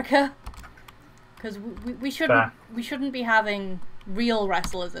America. Because we shouldn't be having real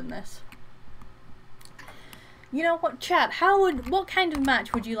wrestlers in this. You know what, chat? What kind of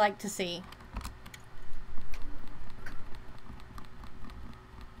match would you like to see?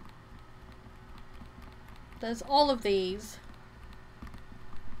 There's all of these.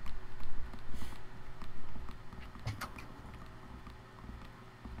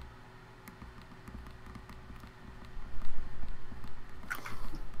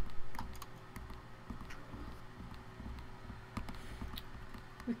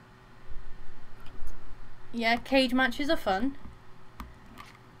 Yeah, cage matches are fun.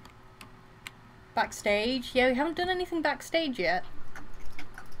 Backstage. Yeah, we haven't done anything backstage yet.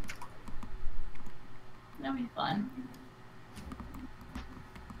 That'll be fun.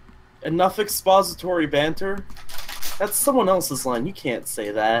 Enough expository banter? That's someone else's line. You can't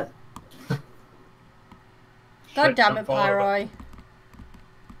say that. God damn it, Pyroy.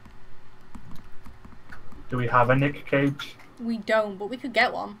 Do we have a Nick Cage? We don't, but we could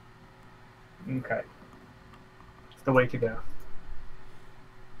get one. Okay. It's the way to go.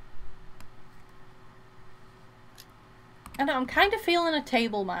 I know, I'm kind of feeling a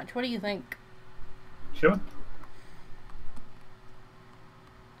table match. What do you think? Sure.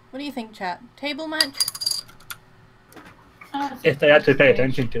 What do you think, chat? Table match? If they actually pay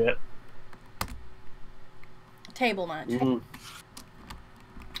attention to it. Table match. Mhm.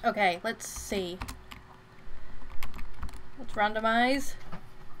 Okay, let's see. Let's randomize.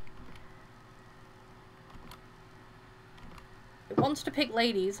 It wants to pick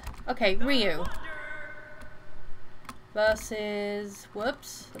ladies. Okay, Ryu. Versus...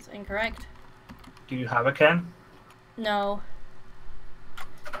 Whoops, that's incorrect. Do you have a Ken? No.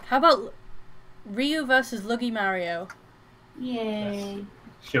 How about Ryu versus Luigi Mario? Yay.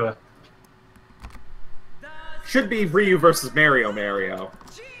 Sure. Should be Ryu versus Mario.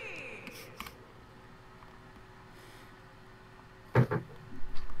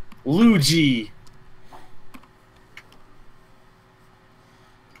 Luigi.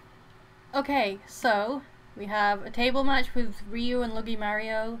 Okay, so we have a table match with Ryu and Luigi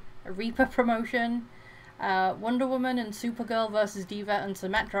Mario, a Reaper promotion, Wonder Woman and Supergirl versus Diva and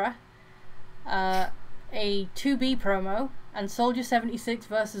Symmetra, a 2B promo, and Soldier 76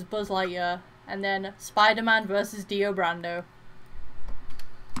 versus Buzz Lightyear, and then Spider-Man versus Dio Brando.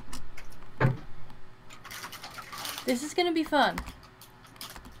 This is gonna be fun.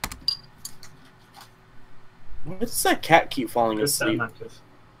 Why does that cat keep falling Good set of asleep? matches.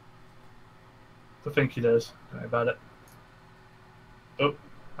 I think he does. Don't worry about it. Oh,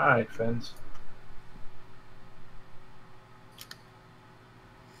 hi, friends.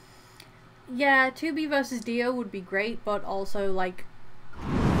 Yeah, 2B versus Dio would be great, but also, like,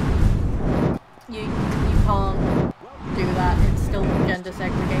 you can't do that. It's still gender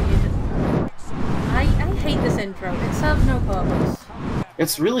segregated. I hate this intro. It serves no purpose.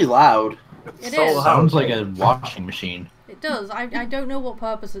 It's really loud. It So is. loud. Sounds like a washing machine. It does. I don't know what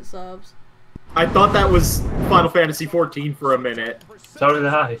purpose it serves. I thought that was Final Fantasy XIV for a minute. So did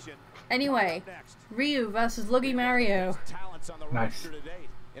I. Anyway, Ryu versus Luigi Mario. Nice.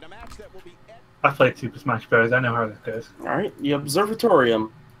 I played Super Smash Bros. I know how this goes. Alright, the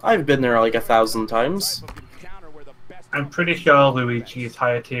Observatorium. I've been there like 1,000 times. I'm pretty sure Luigi is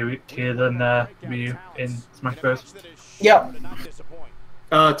higher tier than Ryu in Smash Bros. Yep.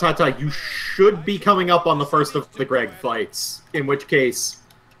 Tata, you should be coming up on the first of the Greg fights. In which case,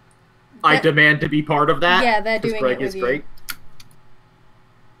 I demand to be part of that. Yeah, they're 'cause doing Greg it with is you. great.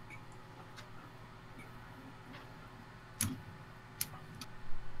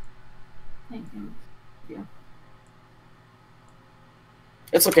 Thank you. Yeah.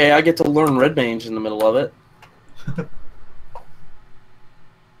 It's okay, I get to learn Red Mage in the middle of it.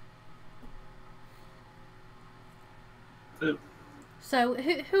 So,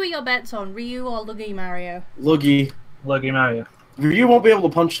 who are your bets on, Ryu or Luigi Mario? Luigi. Luigi Mario. You won't be able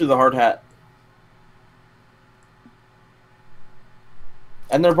to punch through the hard hat.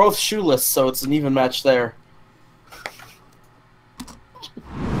 And they're both shoeless, so it's an even match there.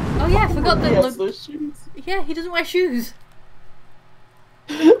 Oh yeah, I forgot that. Yes, those shoes. Yeah, he doesn't wear shoes.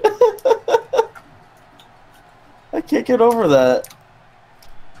 I can't get over that.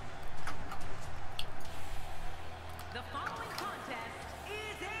 The following contest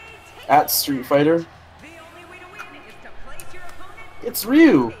is a table At Street Fighter, The only way to win is to place your opponent it's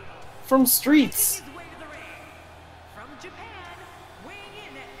Ryu from Streets. his way to the ring. From Japan, weighing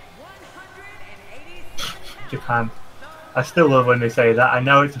in at 187 pounds. Japan. I still love when they say that. I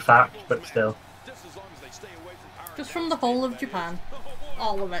know it's a fact, but still. Just from the whole of Japan.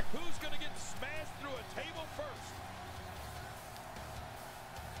 All of it. Who's gonna get smashed through a table first?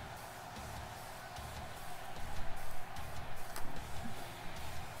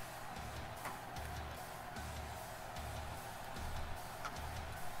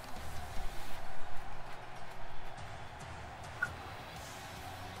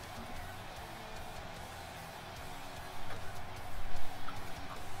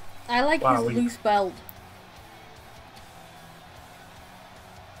 I like Wow, his loose belt.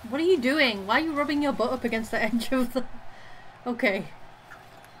 What are you doing? Why are you rubbing your butt up against the edge of the... Okay.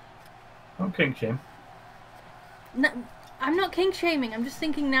 Don't kink shame. No, I'm not kink shaming, I'm just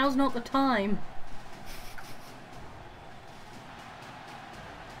thinking now's not the time.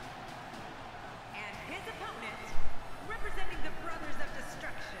 And his opponent, representing the Brothers of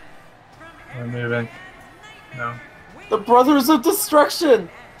Destruction. From We're moving. No. The Brothers of Destruction!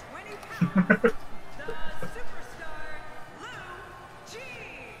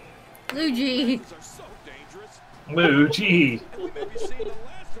 Luigi! Are so dangerous. Luigi! And we may be seeing the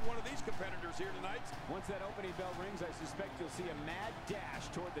last of one of these competitors here tonight. Once that opening bell rings, I suspect you'll see a mad dash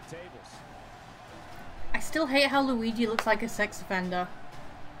toward the tables. I still hate how Luigi looks like a sex offender.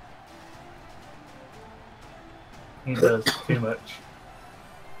 He does too much.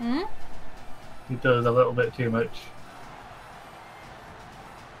 Hmm? He does a little bit too much.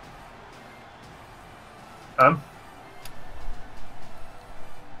 Hmm?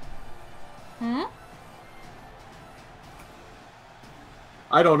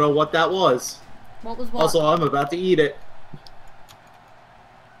 I don't know what that was. What was what? Also, I'm about to eat it.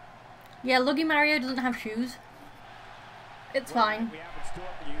 Yeah, Luigi Mario doesn't have shoes. It's fine.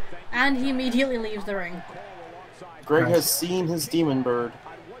 And he immediately leaves the ring. Greg has seen his demon bird.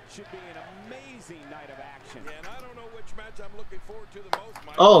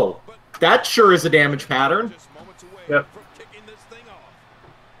 Oh, that sure is a damage pattern. Yep.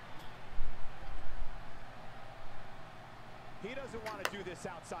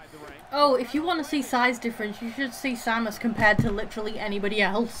 Oh, if you want to see size difference, you should see Samus compared to literally anybody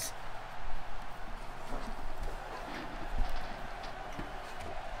else.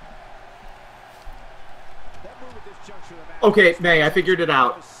 Okay, May, I figured it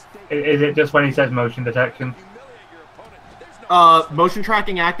out. Is it just when he says motion detection? Motion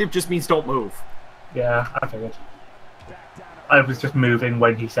tracking active just means don't move. Yeah, I figured. I was just moving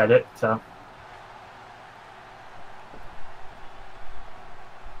when he said it, so.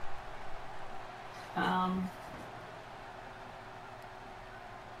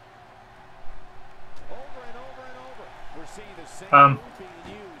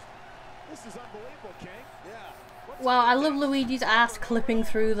 Wow, I love Luigi's ass clipping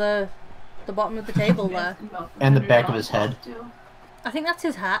through the bottom of the table there. And the back of his head. I think that's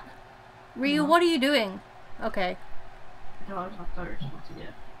his hat. Ryu, what are you doing? Okay.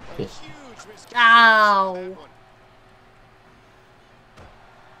 Ow!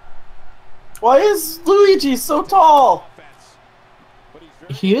 Why is Luigi so tall?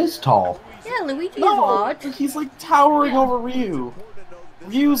 He is tall. Yeah, Luigi is No, large. he's like towering over Ryu.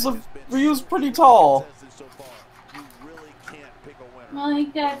 Ryu's pretty tall. Well, he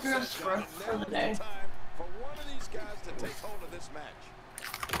got gross for the day.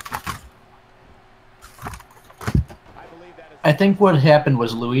 I think what happened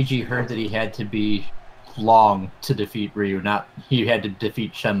was Luigi heard that he had to be long to defeat Ryu, not he had to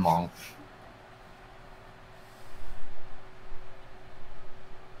defeat Shenlong.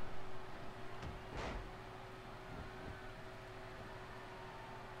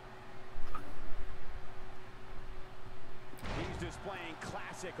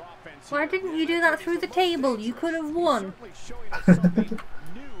 Why didn't you do that through the table? You could have won.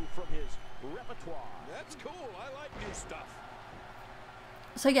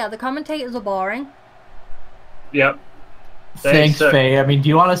 So yeah, the commentators are boring. Yep. Thanks, Faye. I mean, do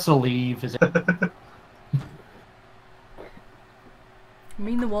you want us to leave? Is it... I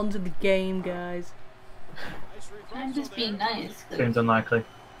mean the ones in the game, guys. I'm just being nice. Seems unlikely.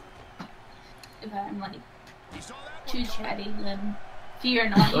 If I'm like too chatty, then fear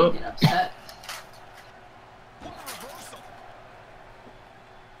not, you get upset.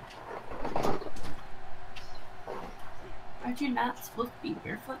 Aren't you not supposed to be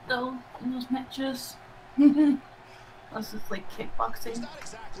barefoot though in those matches? Unless it's like kickboxing. He's not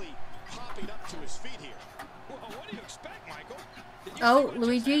exactly hopping up to his feet here. Well, what do you expect, Michael? Oh,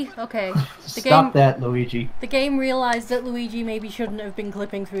 Luigi? Okay. Stop that, Luigi. The game realized that Luigi maybe shouldn't have been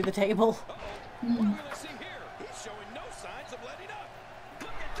clipping through the table.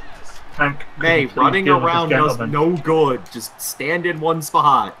 May, running around does no good. Just stand in one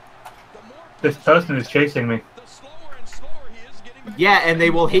spot. This person is chasing me. Yeah, and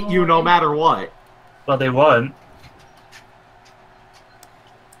they will hit you no matter what. Well, they won't.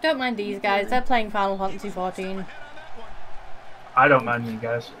 Don't mind these guys, they're playing Final Fantasy XIV. I don't mind you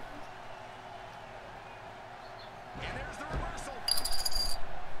guys.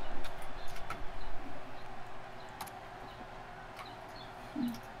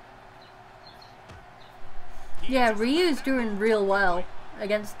 Yeah, Ryu's doing real well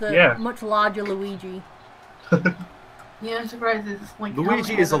against the much larger Luigi. Yeah, I'm surprised it's like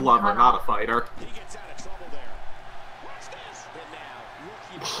Luigi is a lover, not a fighter. He gets out of trouble there. Watch this. And now,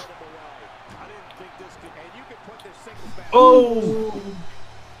 Rookie put him away. I didn't think this could. And you could put this singles match. Oh!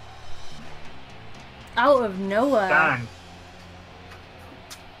 Out of nowhere. Dang.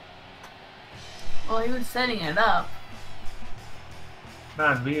 Well, he was setting it up.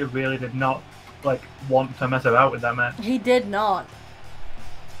 Man, Ryu really did not, like, want to mess about with that match. He did not.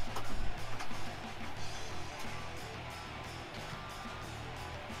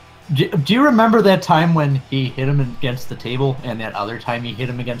 Do you remember that time when he hit him against the table, and that other time he hit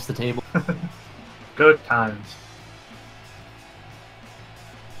him against the table? Good times.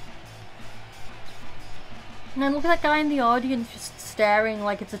 And then look at that guy in the audience just staring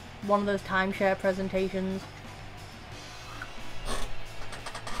like it's one of those timeshare presentations.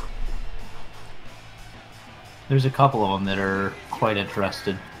 There's a couple of them that are quite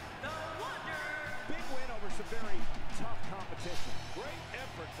interested. Big win over some very tough competition. Great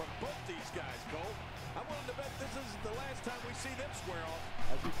effort from both these guys, Cole. I'm willing to bet this is the last time we see them square off.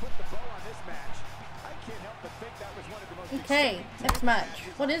 As we put the bow on this match, I can't help but think that was one of the most Okay, next match.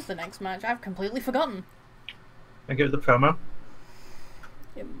 What is the next match? I've completely forgotten. I give the promo.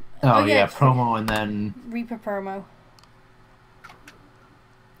 Oh, yeah, it's promo and then... Reaper promo.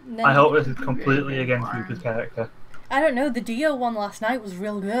 And then- I hope this is completely against Reaper's character. I don't know, the Dio one last night was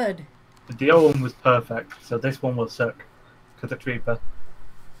real good. The Dio one was perfect, so this one will suck. Because it's Reaper.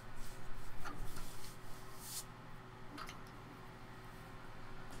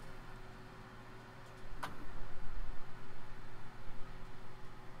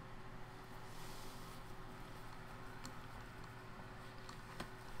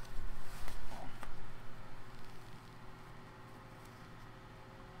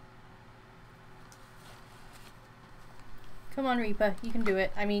 Come on, Reaper, you can do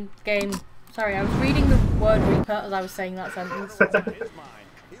it. I mean, game. Sorry, I was reading the word Reaper as I was saying that sentence.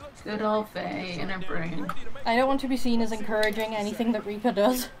 Good old Faye and her brain. I don't want to be seen as encouraging anything that Reaper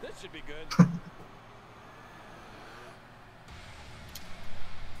does. This should be good.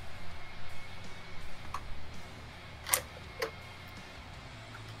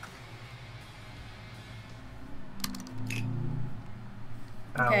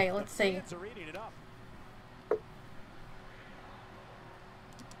 Okay, let's see. Fans are eating it up.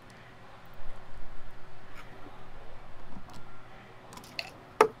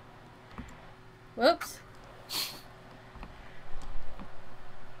 Whoops.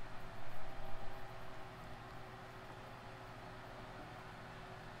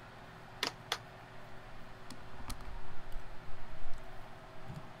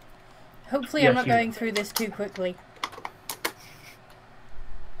 Hopefully I'm Yes, not you- going through this too quickly.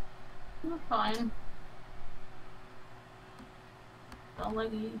 You're fine. Don't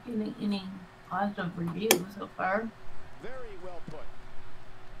like you getting any positive reviews so far. Very well put.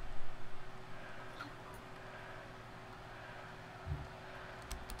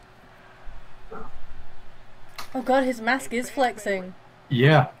 Oh god, his mask is flexing.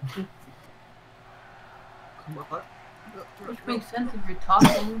 Yeah. Which makes sense if you're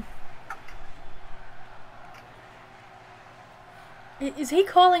talking. Is he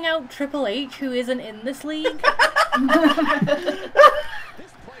calling out Triple H, who isn't in this league? This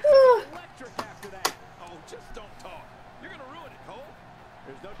place is electric after that. Oh, just don't talk. You're gonna ruin it, Cole.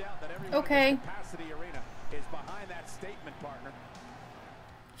 There's no doubt that everyone Okay. in this capacity arena is behind that statement, partner.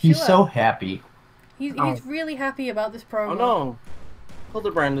 He's Sure. so happy. He's really happy about this program. Oh no!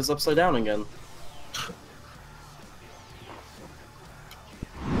 Hildebrand is upside down again.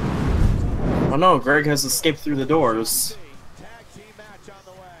 Oh no, Greg has escaped through the doors. Tag team match on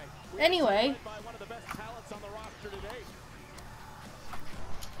the way. Anyway, By one of the best talents on the roster today.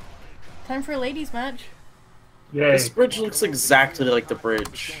 time for a ladies match. Yay. This bridge looks exactly like the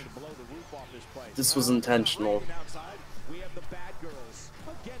bridge. This was intentional. Outside, we have the bad girls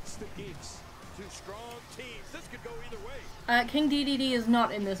against the geeks. Two strong teams. This could go either way. King DDD is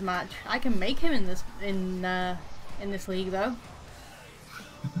not in this match. I can make him in this league though.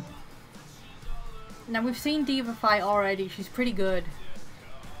 Now we've seen Diva fight already. She's pretty good.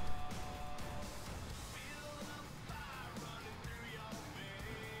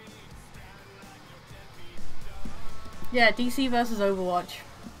 Yeah, DC versus Overwatch.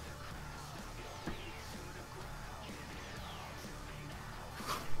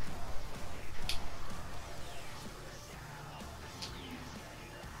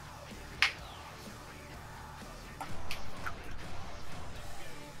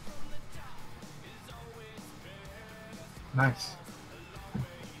 Nice.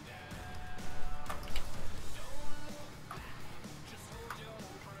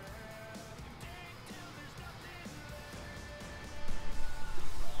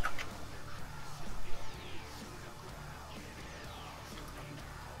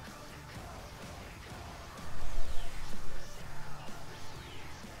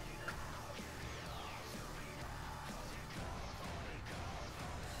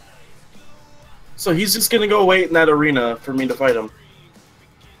 So he's just gonna go wait in that arena for me to fight him.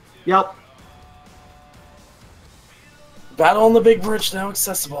 Yep. Battle on the big bridge now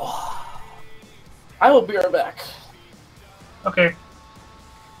accessible. I will be right back. Okay.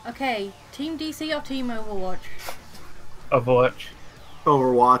 Okay, Team DC or Team Overwatch? Overwatch.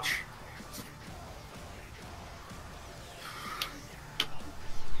 Overwatch.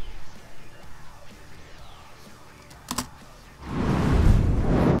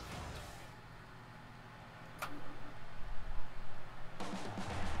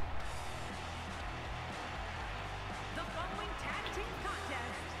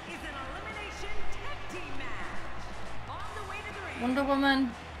 Wonder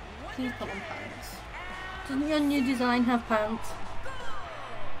Woman, please put on pants. Doesn't your new design have pants?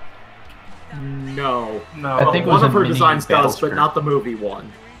 No. No. I think it was One of a her mini designs battle does, but skirt. not the movie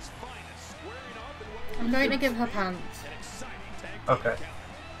one. I'm going to give her pants. Okay.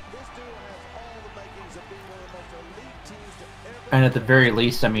 And at the very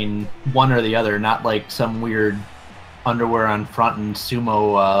least, I mean, one or the other, not like some weird underwear on front and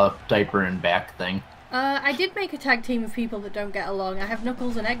sumo diaper and back thing. I did make a tag team of people that don't get along. I have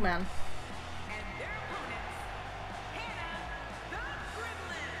Knuckles and Eggman.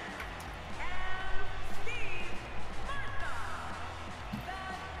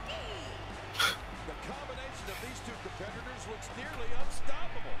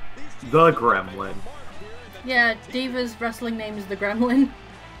 The Gremlin. Yeah, Diva's wrestling name is the Gremlin.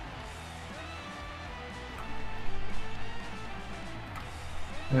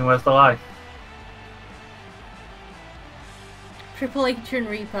 I mean, where's the lie? Triple H and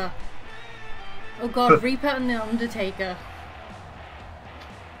Reaper. Oh god, Reaper and The Undertaker.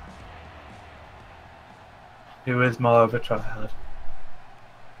 Who is more of a tryhard?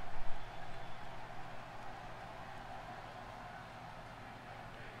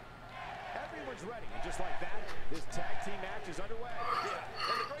 Everyone's ready, and just like that, this tag team match is underway. Yeah.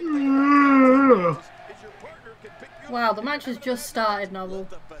 And the great thing about tag team is your partner can pick you up. Wow, the match has just started, Novel.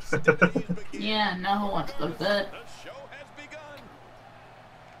 Yeah, no one wants to go to bed. The show has begun.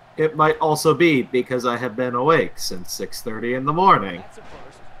 It might also be because I have been awake since 6:30 in the morning.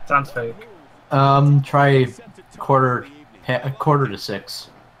 Sounds fake. Try quarter to 6.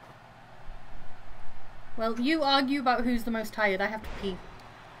 Well, you argue about who's the most tired. I have to pee.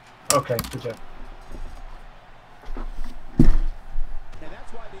 Okay, good job. And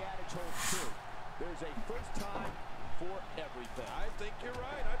that's why the adage holds true. There's a first time for everything. I think you're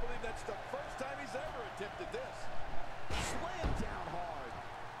right. I believe that's the first time he's ever attempted this. Slammed down hard.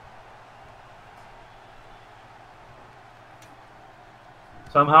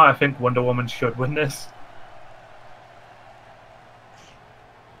 Somehow I think Wonder Woman should win this.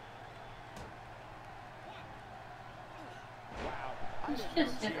 Let's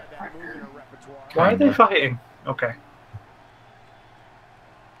just hit a partner. Why are they fighting? Okay.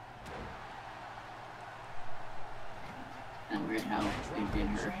 And weird how they did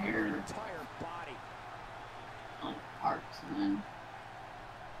her hair on parts and then.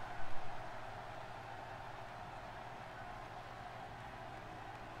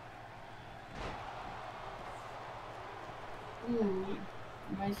 Ooh,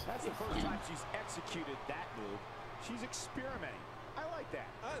 nice. That's the first time she's executed that move. She's experimenting. I like that.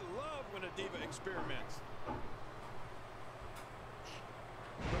 I love when a diva experiments. Her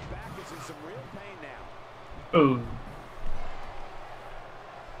back is in some real pain now. Ooh.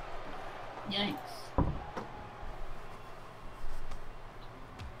 Yikes.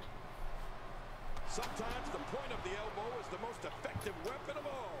 Sometimes the point of the elbow is the most effective weapon of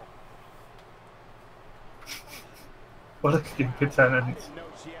all. What a stupid sentence. Know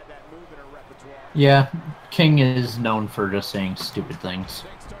she had that move in her repertoire. Yeah, King is known for just saying stupid things.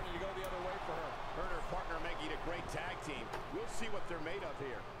 Things starting to go the other way for her. Her and her partner making a great tag team. We'll see what they're made of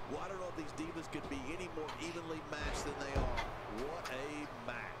here. Well, I don't know if these divas could be any more evenly matched than they are. What a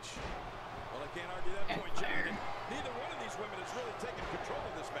match. Well, I can't argue that point, John. Neither one of these women has really taken control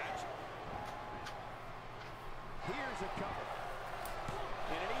of this match. Here's a cover.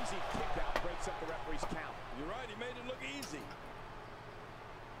 And an easy kick out breaks up the referee's count. You're right, he made it look easy.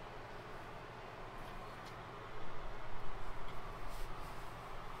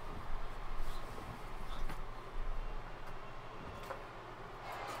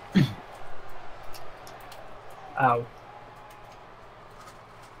 Ow. Well,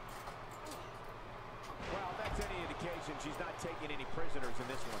 if that's any indication, she's not taking any prisoners in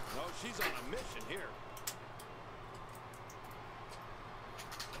this one. No, she's on a mission here.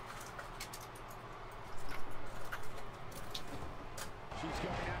 She's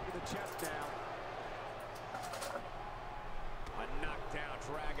going after the chest now. A knockdown,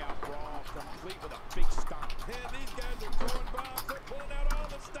 drag-out brawl, complete with a big stomp. And these guys are throwing bombs. They're pulling out all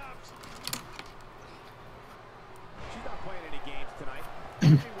the stops. She's not playing any games tonight.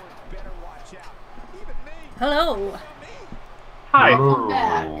 Everyone better watch out. Even me. Hello. Hi. Welcome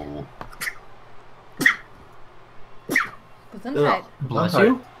back. Gesundheit. Bless Okay.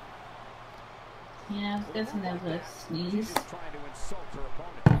 you. Yeah, I was guessing that was a sneeze. Trying to insult her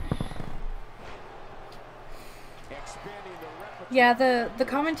opponent. Expanding the repertoire. Yeah, the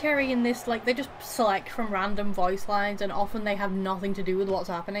commentary in this, like, they just select from random voice lines, and often they have nothing to do with what's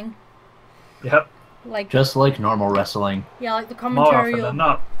happening. Yep. Like, Just like normal wrestling. yeah, like the More often commentary than will,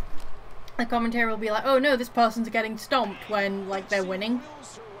 not. the commentary will be like, oh no, this person's getting stomped when, like, they're winning.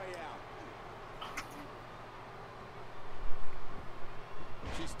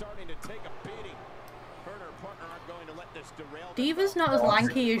 She's starting to take a beating. Her and her partner aren't going to let this derail them. Diva's not as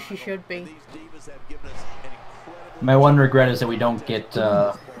lanky as she should be. These divas have given us an incredible... My one regret is that we don't get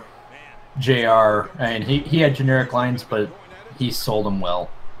JR. I mean, he had generic lines, but he sold them well.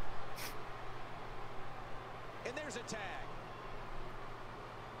 And there's a tag.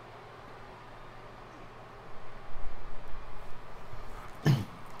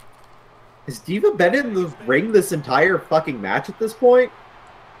 Has Diva been in the ring this entire fucking match at this point?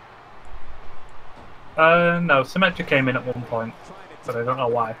 No, Symmetra came in at one point, but I don't know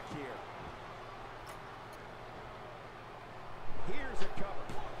why. Here's a cover.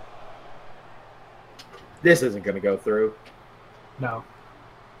 This isn't going to go through. No.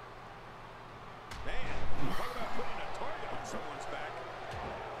 Man, talk about putting a target on someone's back.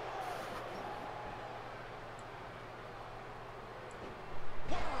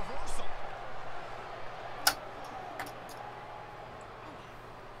 What a reversal.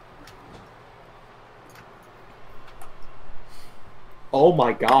 Oh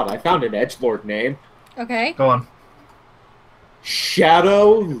my god, I found an edgelord name. Okay. Go on.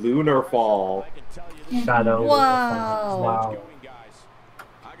 Shadow Lunarfall. I can tell you this Shadow. Wow. Wow. going, guys.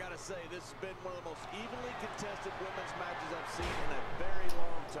 I gotta say, this has been one of the most evenly contested women's matches I've seen in a very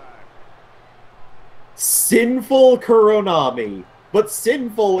long time. Sinful Kuronami. But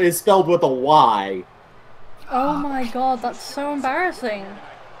sinful is spelled with a Y. Oh my god, that's so embarrassing.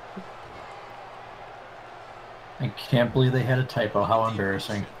 I can't believe they had a typo. How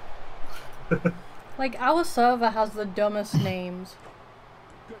embarrassing. Like, our server has the dumbest names.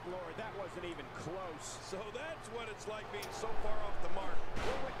 Good lord, that wasn't even close. So that's what it's like being so far off the mark.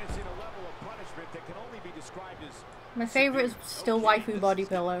 We're witnessing a level of punishment that can only be described as... My favorite is still waifu body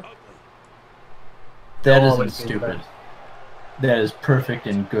pillow. That isn't Always do stupid. that. That is perfect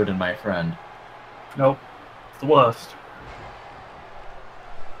and good in my friend. Nope. It's the worst.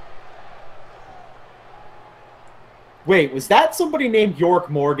 Wait, was that somebody named York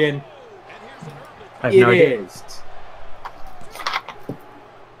Morgan? I have It no idea. is.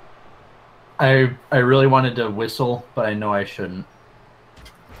 I really wanted to whistle, but I know I shouldn't.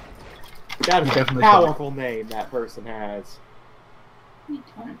 That is a Definitely powerful name that person has. Let me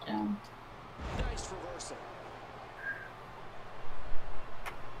tone it down. Nice reversal.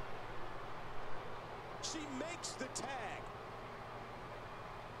 She makes the tag.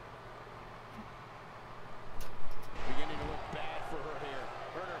 Beginning to look bad for her here.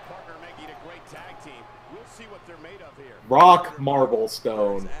 Her and her partner making a great tag team. We'll see what they're made of here. Rock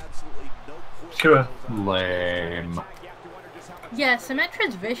Marblestone. Absolutely no question. Sure. Lame. Yeah,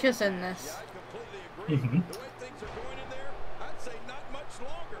 Symmetra's vicious in this. I completely agree. Mhm. The way things are going in there, I'd say not much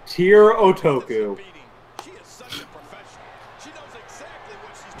longer. Tier Otoku. She is such a professional. She knows exactly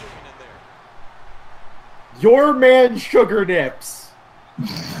what she's doing in there. Your man Sugar Nips.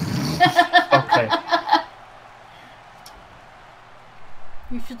 Okay.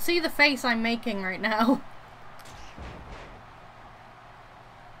 You should see the face I'm making right now.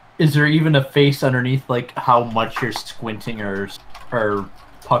 Is there even a face underneath, like, how much you're squinting or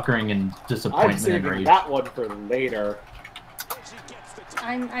puckering in I'm disappointment and saving rage? that one for later. She gets the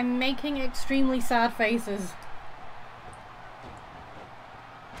tag. I'm making extremely sad faces.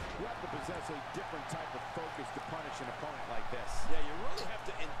 You have to possess a different type of focus to punish an opponent like this. Yeah, you really have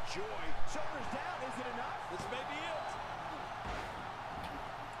to enjoy. Shoulders down, is it enough? This may be it.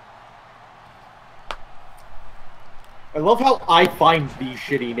 I love how I find these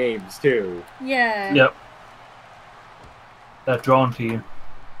shitty names, too. Yeah. Yep. They're drawn to you.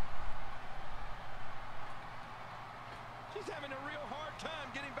 She's having a real hard time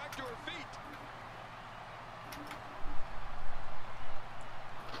getting back to her feet.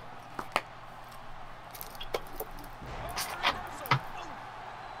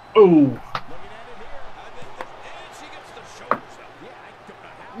 Ooh. Looking at it here. And she gets the shoulders up. Yeah, I don't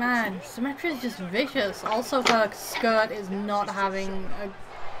know how. Man, Symmetra's just vicious. Also, her skirt is not having a...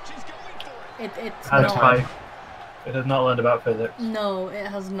 She's going for it. It's That's not. fine. It has not learned about physics. No, it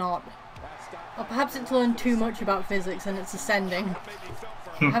has not. Or perhaps it's learned too much about physics and it's ascending.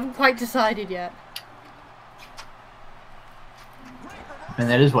 I haven't quite decided yet. And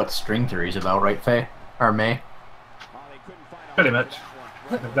that is what string theory is about, right, Faye? Or May? Pretty much.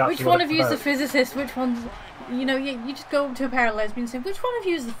 Which one of you is the physicist? Which one's... You know, you just go up to a pair of lesbians and say, which one of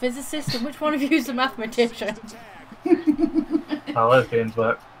you is the physicist and which one of you is the mathematician? How lesbians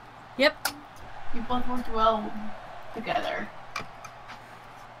work. Yep. You both worked well together.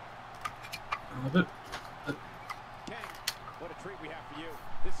 Ken, what a treat we have for you.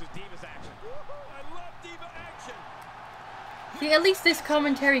 This is Diva's action. I love Diva action. See, at least this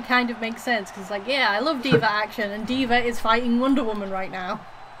commentary kind of makes sense, because, like, yeah, I love Diva action, and Diva is fighting Wonder Woman right now.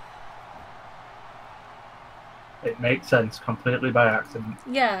 It makes sense completely by accident.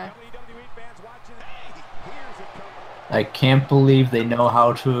 Yeah. I can't believe they know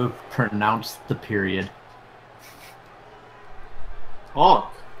how to pronounce the period. Honk.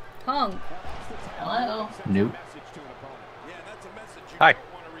 Honk. Hello. Nope. Hi.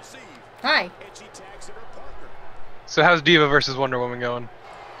 Hi. So how's Diva versus Wonder Woman going?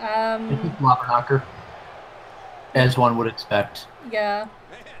 It's a flopper knocker, as one would expect. Yeah.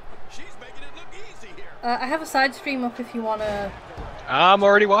 I have a side stream up if you wanna. I'm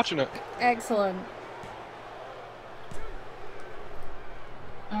already watching it. Excellent.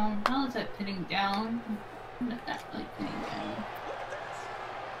 How is that pitting down? Not that like pitting down.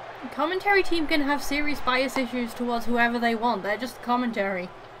 Commentary team can have serious bias issues towards whoever they want. They're just commentary.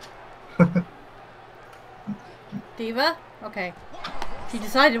 Diva? Okay. She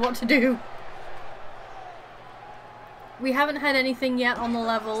decided what to do. We haven't had anything yet on the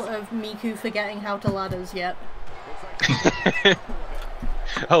level of Miku forgetting how to ladders yet.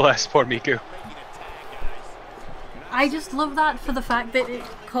 Alas, poor Miku. I just love that for the fact that it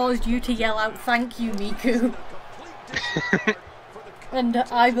caused you to yell out, "Thank you, Miku." And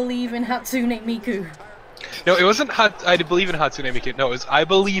I believe in Hatsune Miku. No, it wasn't I believe in Hatsune Miku. No, it was I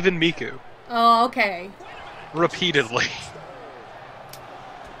believe in Miku. Oh, okay. Repeatedly.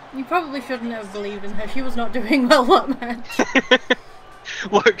 You probably shouldn't have believed in her. She was not doing well that match.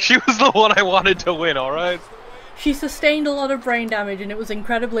 Look, she was the one I wanted to win, alright? She sustained a lot of brain damage and it was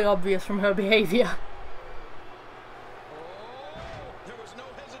incredibly obvious from her behavior.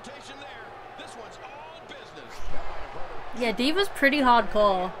 Yeah, Diva's pretty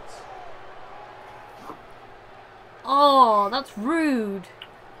hardcore. Oh, that's rude.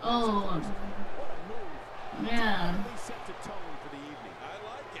 Oh. Man.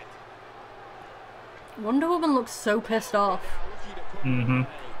 Wonder Woman looks so pissed off. Mm-hmm.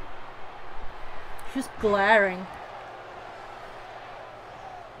 She's just glaring.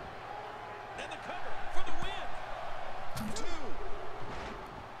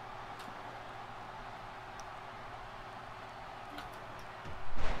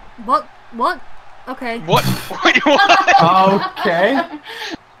 What? What? Okay. What? Wait, what? Okay.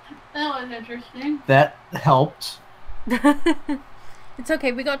 That was interesting. That helped. It's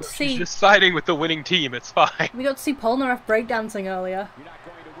okay, we got to see... She's just siding with the winning team, it's fine. We got to see Polnareff breakdancing earlier.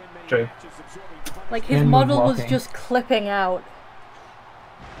 True. Like, his And model was moonwalking. just clipping out.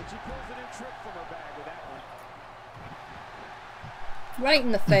 Right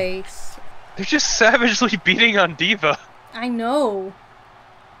in the face. They're just savagely beating on Diva. I know.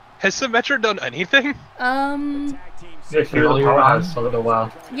 Has Symmetra done anything? Yeah, she was a Earlier on. powerhouse for a little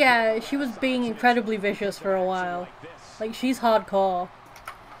while. Yeah, she was being incredibly vicious for a while. Like, she's hardcore.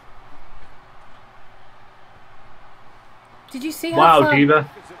 Did you see how Wow, far... Diva.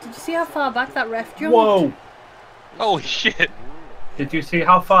 Did you see how far back that ref jumped? Whoa! Holy shit. Did you see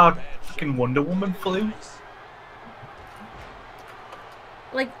how far fucking Wonder Woman flew?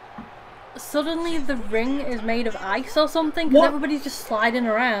 Like, suddenly the ring is made of ice or something, because What? everybody's just sliding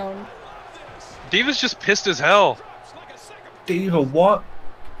around. Diva's just pissed as hell. Diva, what?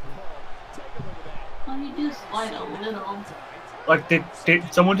 Well, you do slide a little. Like, did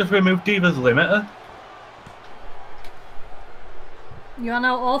someone just remove Diva's limiter? You are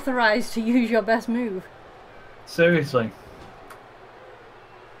now authorized to use your best move. Seriously.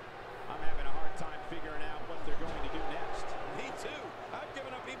 I'm having a hard time figuring out what they're going to do next. Me too. I've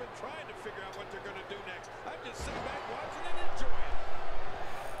given up even trying to figure out what they're going to do next. I'm just sitting back watching and enjoying.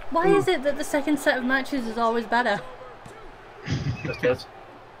 Why is it that the second set of matches is always better? Just is.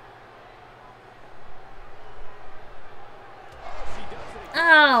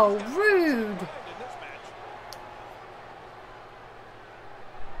 Ow, rude!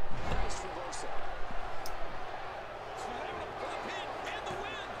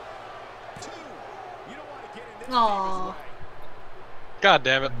 Aww. God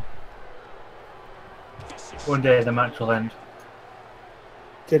damn it. One day the match will end.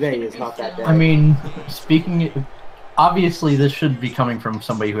 Today is not that day. I mean, speaking... Obviously, this should be coming from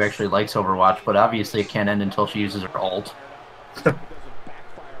somebody who actually likes Overwatch, but obviously it can't end until she uses her ult.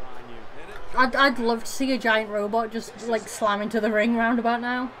 I'd love to see a giant robot just, like, slam into the ring roundabout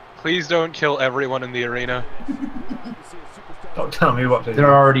now. Please don't kill everyone in the arena. Don't tell me what to do.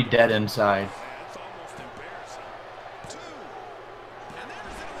 They're already dead inside.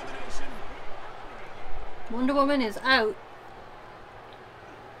 Wonder Woman is out.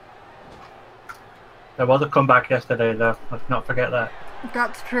 There was a comeback yesterday, though. Let's not forget that.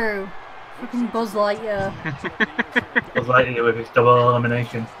 That's true. Fucking Buzz Lightyear. Buzz Lightyear with his double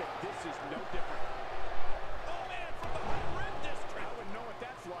elimination.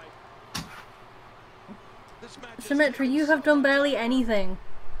 Symmetra, you have done barely anything.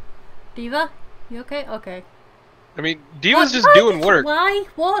 Diva? You okay? Okay. I mean, Diva's just What? doing work. Why?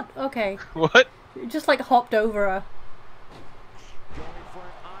 What? Okay. What? You just like hopped over her.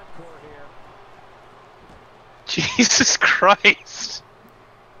 Jesus Christ.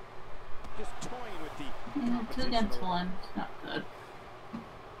 Yeah, 2 against 1. It's not good.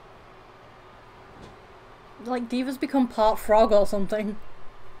 Like Diva's become part frog or something.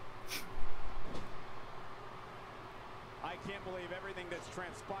 I can't believe everything that's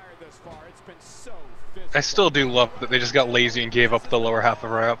transpired thus far. It's been so physical. I still do love that they just got lazy and gave up the lower half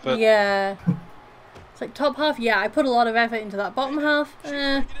of our outfit. Yeah. It's like top half, yeah, I put a lot of effort into that. Bottom half,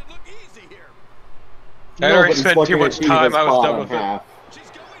 eh. I already spent too much time, I was done with it.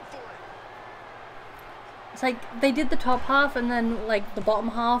 It's like they did the top half and then like the bottom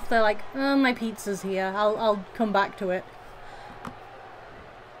half, they're like, oh, my pizza's here. I'll come back to it.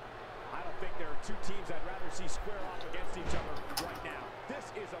 I don't think there are 2 teams I'd rather see square off against each other right now. This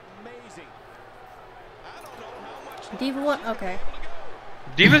is amazing. I don't know how much Diva, what? Okay.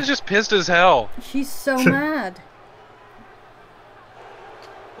 Diva's just pissed as hell. She's so mad.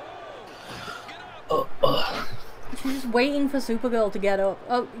 She's just waiting for Supergirl to get up.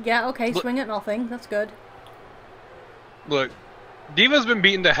 Oh, yeah, okay, swing at nothing. That's good. Look, Diva's been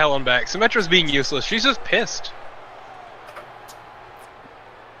beaten to hell and back. Symmetra's being useless. She's just pissed.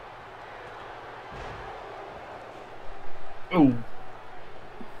 Ooh.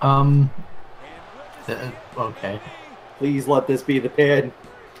 Okay. Please let this be the pin.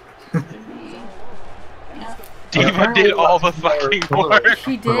 Diva did all the fucking work.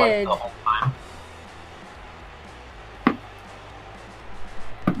 She did.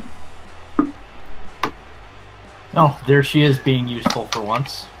 Oh, there she is being useful for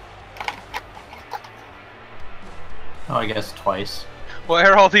once. Oh, I guess twice. Why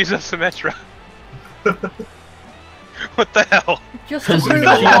are all these of Symmetra? What the hell? Just Because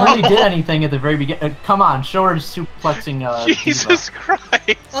she only did anything at the very beginning. Come on, show her suplexing Jesus Diva.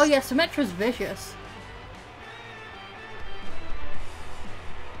 Christ! Oh yeah, Symmetra's vicious.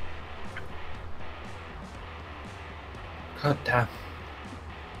 God damn.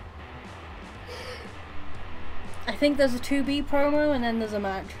 I think there's a 2B promo and then there's a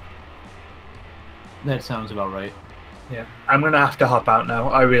match. That sounds about right. Yeah, I'm gonna have to hop out now.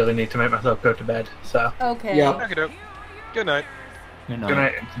 I really need to make myself go to bed. So. Okay. Yeah. Okey-doke. Good night. Good Good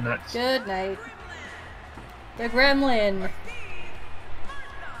night. night, internet. Good night. The Gremlin.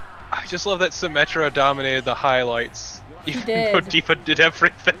 I just love that Symmetra dominated the highlights. Even did. though Diva did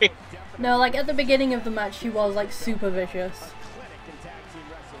everything. No, like at the beginning of the match she was like super vicious.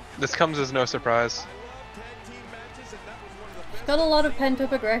 This comes as no surprise. She's got a lot of pent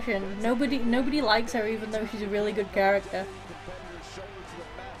up aggression. Nobody likes her even though she's a really good character.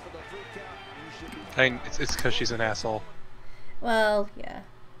 I mean, it's because she's an asshole. Well, yeah.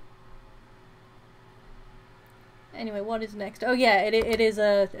 Anyway, what is next? Oh yeah, it is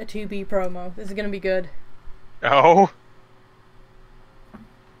a 2B promo. This is gonna be good. Oh?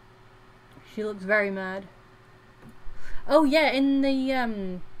 She looks very mad. Oh yeah, in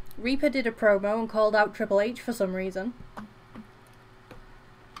the Reaper did a promo and called out Triple H for some reason.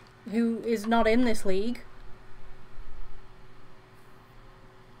 Who is not in this league.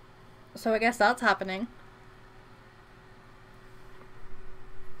 So I guess that's happening.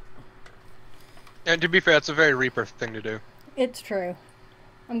 And to be fair, it's a very Reaper thing to do. It's true.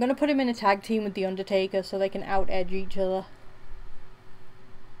 I'm gonna put him in a tag team with The Undertaker so they can out-edge each other.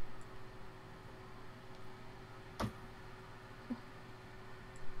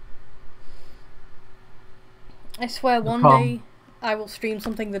 I swear one day I will stream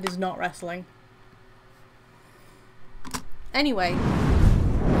something that is not wrestling. Anyway,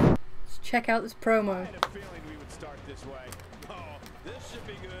 let's check out this promo.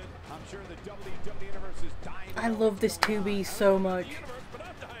 I love this 2B so much.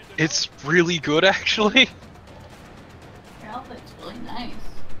 It's really good, actually. Your outfit's really nice.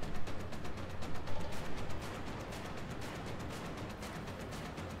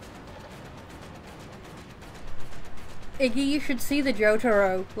 Iggy, you should see the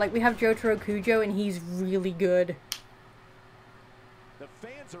Jotaro. Like, we have Jotaro Kujo and he's really good.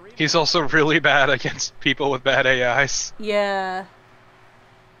 He's also really bad against people with bad AIs. Yeah.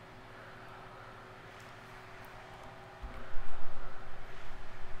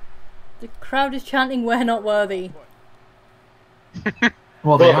 The crowd is chanting, "We're not worthy."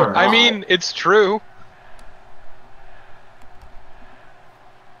 Well, they are. I mean, it's true.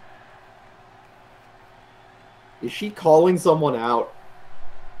 Is she calling someone out?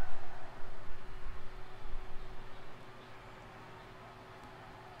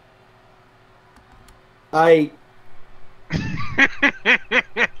 I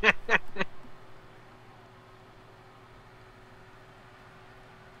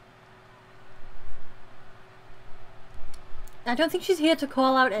don't think she's here to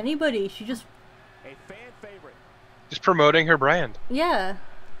call out anybody. She just... A fan favorite. Just promoting her brand. Yeah.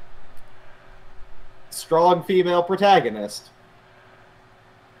 strong female protagonist.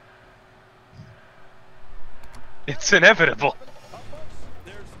 It's inevitable.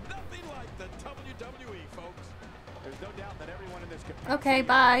 There's nothing like the WWE, folks. There's no doubt that everyone in this Okay,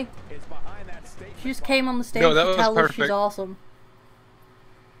 bye. is behind that stage. She just came on the stage No, that to was tell us she's perfect. awesome.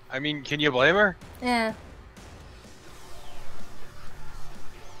 I mean, can you blame her? Yeah.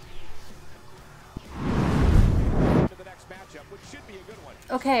 To the next matchup, which should be a good one.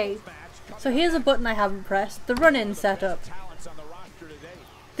 Okay, so here's a button I haven't pressed. The run-in setup. Talents on the roster today.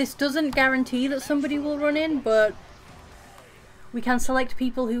 This doesn't guarantee that somebody will run in, but we can select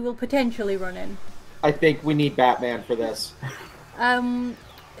people who will potentially run in. I think we need Batman for this.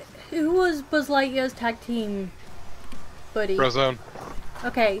 Who was Buzz Lightyear's tag team buddy? Frozone.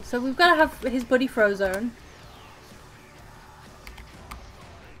 Okay, so we've got to have his buddy Frozone.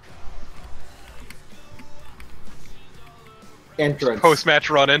 Entrance. Post-match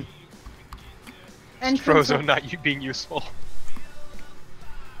run-in. Entrance Frozone not you being useful.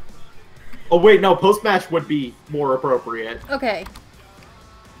 Oh wait, no, post-match would be more appropriate. Okay.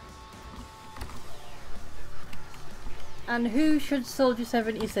 And who should Soldier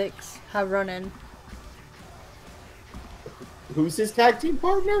 76 have run in? Who's his tag team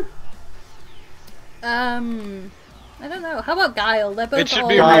partner? I don't know. How about Guile? They're both It should all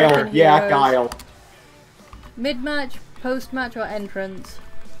be Guile. American Yeah, heroes. Guile. Mid-match, post-match, or entrance?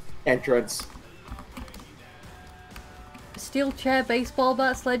 Entrance. Steel chair, baseball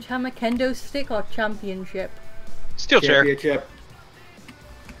bat, sledgehammer, kendo stick, or championship? Steel chair. Championship.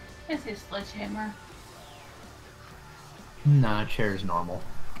 This is sledgehammer. Nah, chair's normal.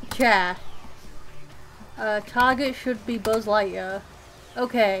 Chair. Target should be Buzz Lightyear.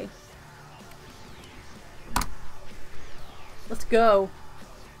 Okay. Let's go.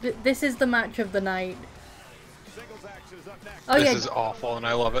 This is the match of the night. Singles action is up next. Oh This yeah, is awful, and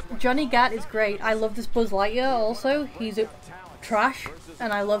I love it. Johnny Gat is great. I love this Buzz Lightyear also. He's a trash,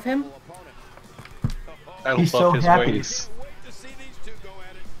 and I love him. I He's love so his happy. ways. Wait to see these two go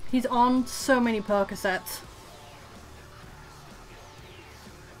at it. He's on so many Percocets.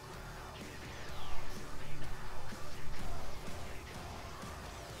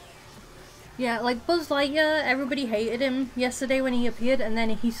 Yeah, like Buzz Lightyear, everybody hated him yesterday when he appeared, and then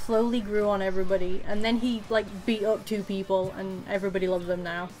he slowly grew on everybody, and then he, like, beat up 2 people, and everybody loves him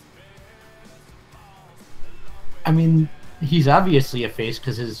now. I mean, he's obviously a face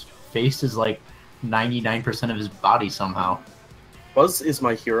because his face is like 99% of his body somehow. Buzz is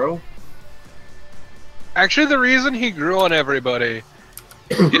my hero. Actually, the reason he grew on everybody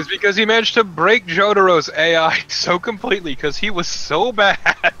is because he managed to break Jotaro's AI so completely because he was so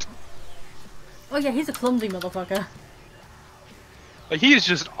bad. Oh yeah, he's a clumsy motherfucker. Like, he is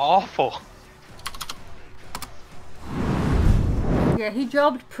just awful. Yeah, he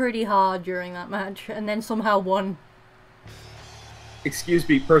jobbed pretty hard during that match, and then somehow won. Excuse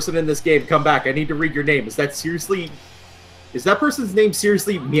me, person in this game, come back. I need to read your name. Is that seriously... Is that person's name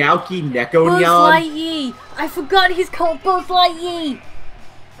seriously Meowki Buzz Nekonyan? Lightyear! I forgot he's called Buzz Lightyear!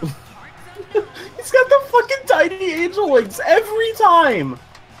 He's got the fucking tiny angel wings every time!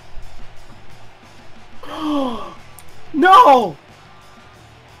 No!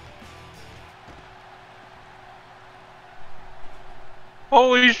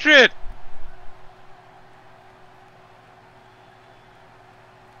 Holy shit!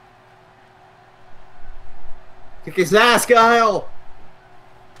 Kick his ass, Kyle!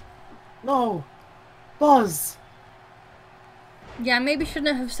 No! Buzz! Yeah, maybe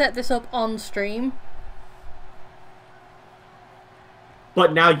shouldn't have set this up on stream.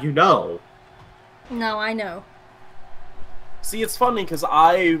 But now you know. No, I know. See, it's funny because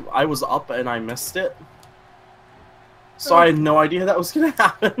I was up and I missed it. So I had no idea that was gonna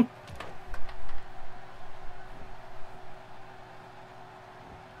happen.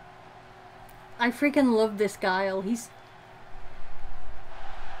 I freaking love this Guile.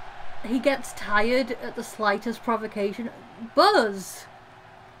 He gets tired at the slightest provocation. Buzz!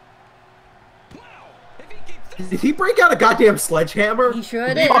 Did he break out a goddamn sledgehammer? He sure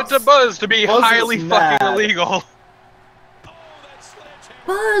Leave did. it to Buzz to be Buzz is highly mad. fucking illegal.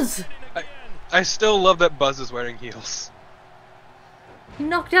 Buzz! I still love that Buzz is wearing heels. He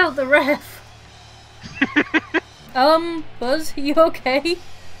knocked out the ref. Buzz, you okay?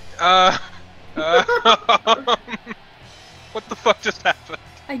 What the fuck just happened?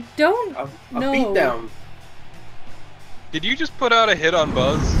 I don't A know. beatdown. Did you just put out a hit on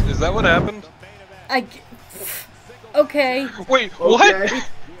Buzz? Is that what happened? Okay. Wait, Okay.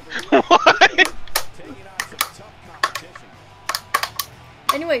 what? What?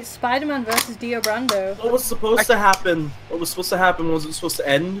 Anyway, Spider-Man versus Dio Brando. What was supposed to happen? What was supposed to happen? Was it supposed to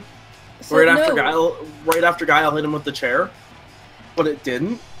end So, right after no. Guile? Right after Guile hit him with the chair, but it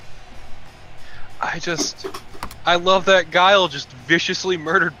didn't. I love that Guile just viciously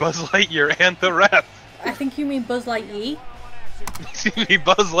murdered Buzz Lightyear and the ref. I think you mean Buzz Lightyear. Excuse me,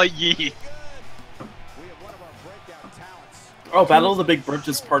 Buzz Lightyear. Oh, Battle of the Big Bridge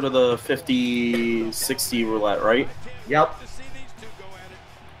is part of the 50-60 roulette, right? Yep.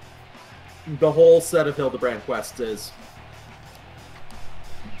 The whole set of Hildebrand quests is.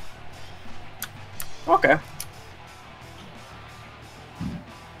 Okay.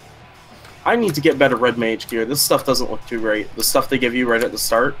 I need to get better Red Mage gear. This stuff doesn't look too great. The stuff they give you right at the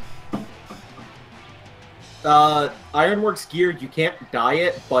start. Ironworks gear, you can't dye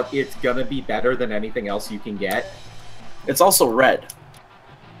it, but it's gonna be better than anything else you can get. It's also red.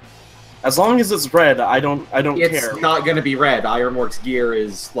 As long as it's red, I don't care. It's not gonna be red. Ironworks gear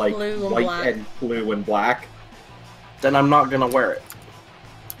is like Blue and white black. and blue and black. Then I'm not gonna wear it.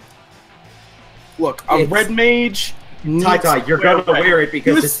 Look, a It's- Red Mage. Ty, you're gonna wear it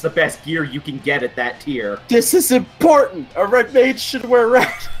because This- it's the best gear you can get at that tier. This is important. A Red Mage should wear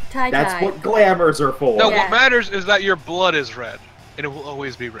red. That's what glamours are for. No, Yeah. what matters is that your blood is red, and it will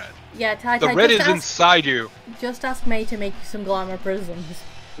always be red. Yeah, Tai The Tai, red is just ask, inside you. just ask May to make you some glamour prisms.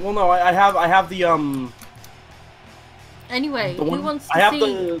 Well, no, I have the Anyway, The one- who wants I to have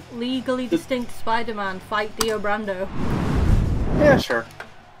see legally distinct Spider-Man fight Dio Brando? Yeah, sure.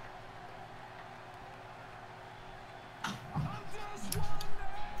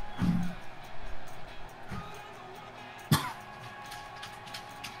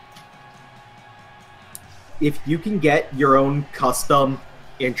 If you can get your own custom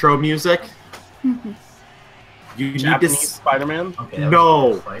intro music, you need to Japanese Spider-Man. Okay, that No.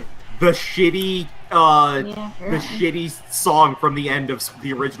 was a fight. the shitty the shitty song from the end of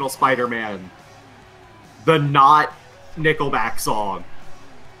the original Spider-Man. The not Nickelback song.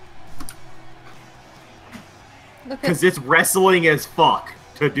 Look at Because it's wrestling as fuck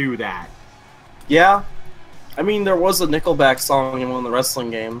to do that. Yeah. I mean, there was a Nickelback song in one of the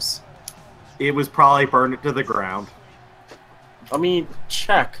wrestling games. It was probably Burn It to the Ground. Let me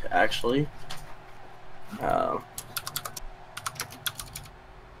check, actually.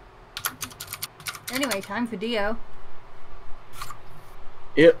 Anyway, time for Dio.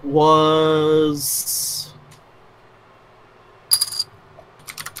 It was...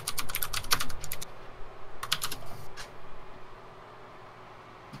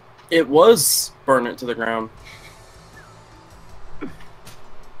 It was Burn It to the Ground.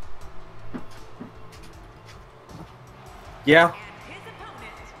 Yeah.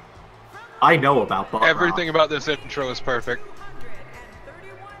 I know about Butt Everything about this intro is perfect.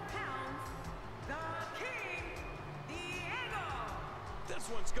 131 pounds, the King, Diego. This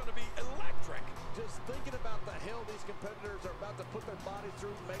one's going to be electric. Just thinking about the hell these competitors are about to put their bodies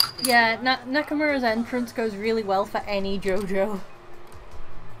through makes me Yeah, Nakamura's entrance goes really well for any JoJo.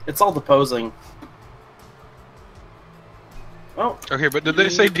 It's all the posing. Oh, Okay, but did they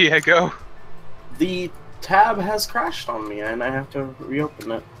say Diego? the tab has crashed on me and I have to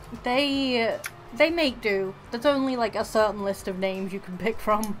reopen it. They make do. There's only like a certain list of names you can pick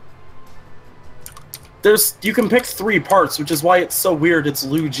from. You can pick 3 parts, which is why it's so weird it's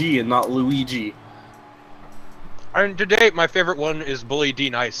Luigi and not Luigi. And to date, my favorite one is Bully D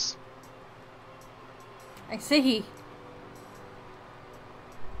Nice. I see.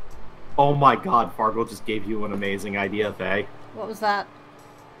 Oh my god, Fargo just gave you an amazing idea, Faye. What was that?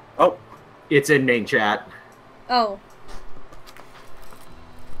 Oh, It's in main chat. Oh.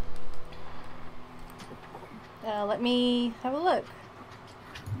 Let me have a look.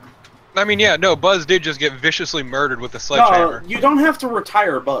 I mean, yeah, no, Buzz did just get viciously murdered with a no, sledgehammer. you don't have to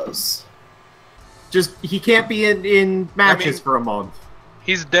retire Buzz. Just, he can't be in matches for a month.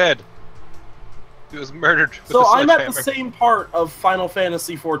 He's dead. He was murdered with So a I'm sledgehammer. at the same part of Final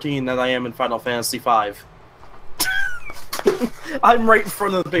Fantasy XIV that I am in Final Fantasy V. I'm right in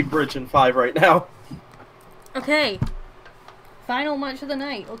front of the big bridge in 5 right now. Okay. Final match of the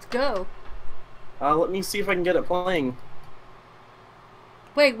night. Let's go. Let me see if I can get it playing.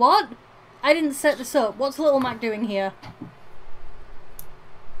 Wait, what? I didn't set this up. What's Little Mac doing here?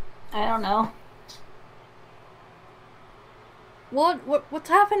 I don't know. What's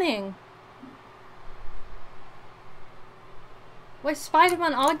happening? Why is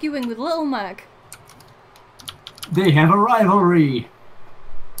Spider-Man arguing with Little Mac? They have a rivalry.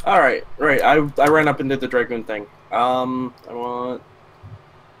 Alright, right. I ran up and did the Dragoon thing. I want...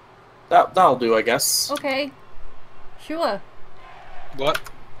 That'll do, I guess. Okay. Sure. What?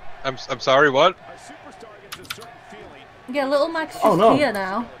 I'm sorry, what? Yeah, Little Mac's just Oh, no. here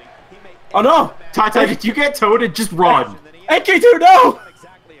now. Oh no! Ty, did you get toted? Just run. NK2, no!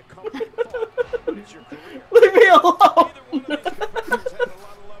 Leave me alone!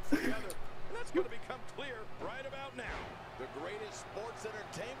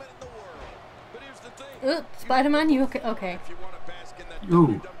 Spider-Man, you okay? Okay.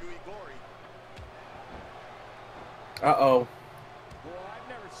 Ooh. Uh-oh.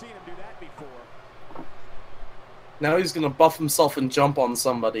 Now he's gonna buff himself and jump on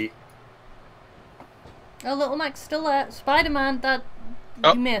somebody. Oh, Little Mac's still there. Spider-Man, that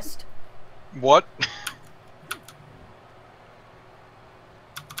Oh. you missed. What?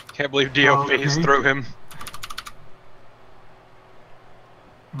 Can't believe Dio phased okay. through him.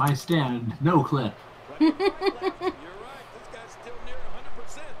 My stand, no clip.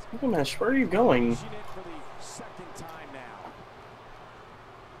 Mesh, where are you going?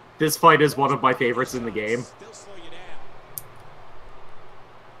 This fight is one of my favorites in the game.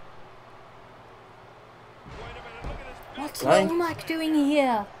 What's Little Mac doing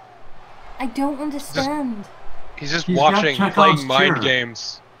here? I don't understand. He's just He's watching, got playing Chekhov's mind chair.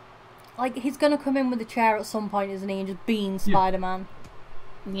 games. Like, he's gonna come in with a chair at some point, isn't he? And just bean Spider-Man.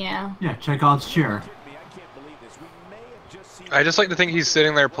 Yeah. Yeah, Chekhov's chair. I just like to think he's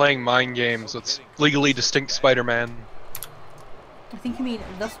sitting there playing mind games with legally distinct Spider-Man. I think you mean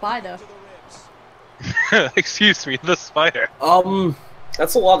the spider. Excuse me, the spider.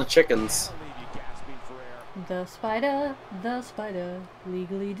 That's a lot of chickens. The spider,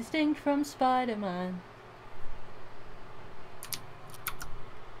 legally distinct from Spider-Man.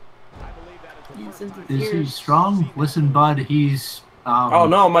 Is he strong? Listen, bud, he's... oh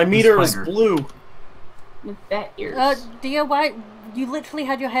no, my meter is spider. blue. With fat ears. Dear, why? You literally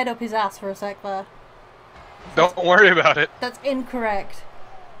had your head up his ass for a sec there. Don't worry about it. That's incorrect.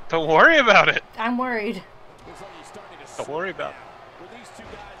 Don't worry about it. I'm worried. Don't worry about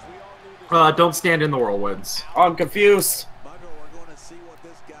it. Don't stand in the whirlwinds. Oh, I'm confused.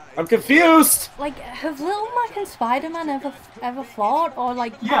 I'm confused. Like, have Little Mac and Spider-Man ever fought, or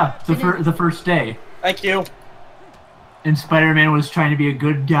like? Yeah, the first day. Thank you. And Spider-Man was trying to be a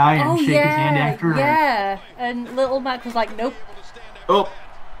good guy and shake his hand after. Yeah, and Little Mac was like, nope. Oh,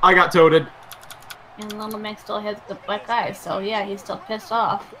 I got toted. And Little Mac still has the black eyes, so yeah, he's still pissed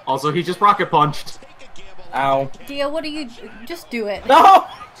off. Also, he just rocket punched. Ow. Dia, what are you? Just do it. No!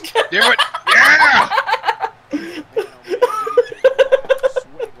 Do it! Yeah!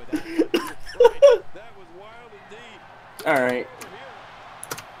 Alright.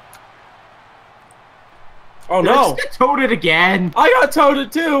 Oh Did I no! just get toted again? I got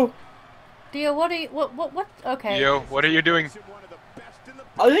toted too! Dia, what are you? What? Okay. Yo, what are you doing?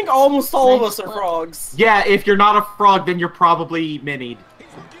 I think almost all of us are frogs. Yeah, if you're not a frog, then you're probably minied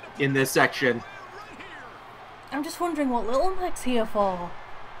in this section. I'm just wondering what Little Mac's here for.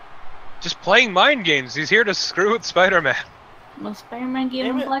 Just playing mind games. He's here to screw with Spider-Man. Well, Spider-Man gave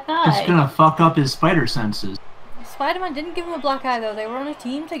him Damn a it. black It's eye. gonna fuck up his spider senses. Spider-Man didn't give him a black eye though. They were on a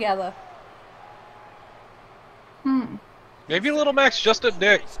team together. Maybe Little Mac's just a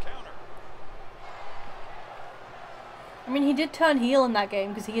dick. I mean, he did turn heel in that game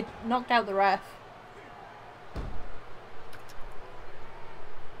because he had knocked out the ref.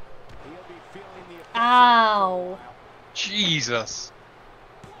 Ow. Jesus.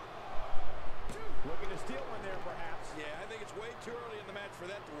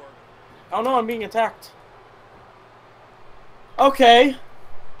 Oh no, I'm being attacked. Okay.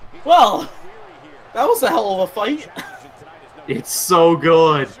 Well, that was a hell of a fight. It's so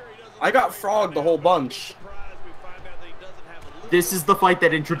good. I got frogged the whole bunch. This is the fight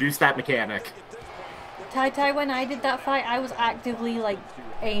that introduced that mechanic. Tai, when I did that fight, I was actively, like,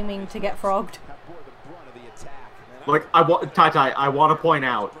 aiming to get frogged. Like, I want to point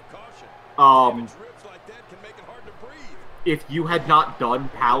out, if you had not done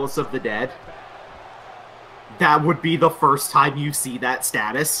Palace of the Dead, that would be the first time you see that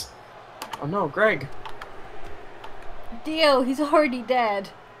status. Oh no, Greg. Dio, he's already dead.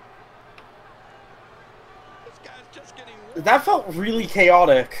 That felt really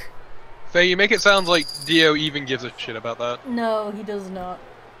chaotic. Faye, you make it sound like Dio even gives a shit about that. No, he does not.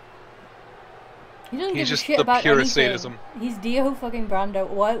 He doesn't He's give just a shit the about purest anything. sadism. He's Dio fucking Brando.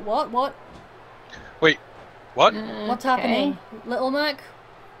 What? Wait, what? What's happening? Little Mac?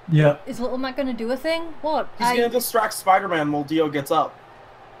 Yeah. Is Little Mac gonna do a thing? What? He's gonna distract Spider-Man while Dio gets up.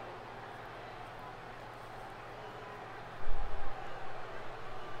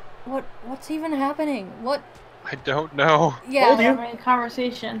 What's even happening? What? I don't know. Yeah. Told you. Having a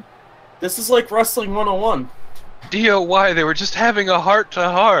conversation. This is like Wrestling 101. Dio, why? They were just having a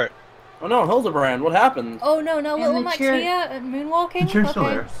heart-to-heart. Oh no, Hildebrand, what happened? Oh no, no, And Little the Mac's cheer- here and moonwalking? The cheer's still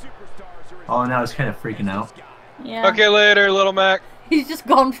Okay. there. Oh, now it's kind of freaking out. Yeah. Okay, later, Little Mac. He's just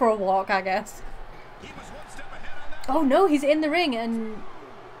gone for a walk, I guess. Oh no, he's in the ring and...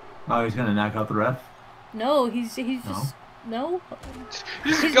 Oh, he's gonna knock out the ref? No, he's just... No?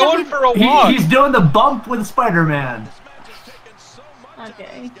 He's going for a walk. He's doing the bump with Spider-Man.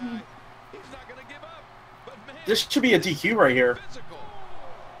 Okay. This should be a DQ right here.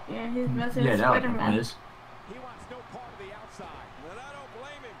 Yeah, he's messing Yeah, with now it Spider-Man. is.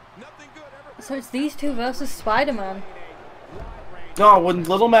 So it's these two versus Spider-Man. No, when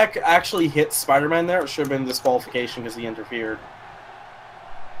Little Mac actually hit Spider-Man there, it should have been disqualification because he interfered.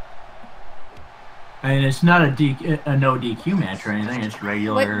 And it's not a no DQ match or anything. It's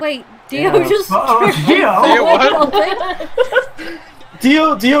regular. Wait, Dio just tripped Dio? over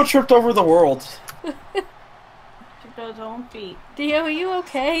something. Dio tripped over the world. Tripped on his own feet. Dio, are you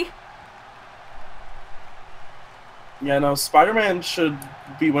okay? Yeah, no, Spider-Man should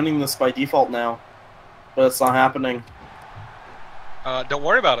be winning this by default now. But it's not happening. Don't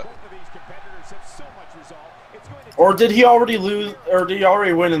worry about it. Or did he already lose, or did he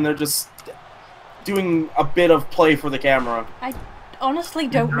already win and they're just doing a bit of play for the camera? I honestly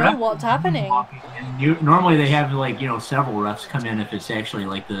don't know what's happening. And normally they have, like, several refs come in if it's actually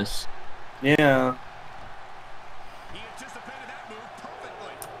like this. Yeah.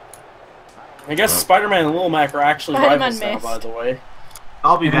 I guess Spider-Man and Little Mac are actually Spider-Man rivals now, missed. by the way.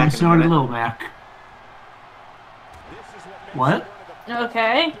 I'll be back And in so a did minute. Lil Mac. What?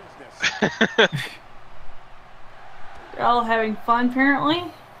 Okay. They're all having fun, apparently.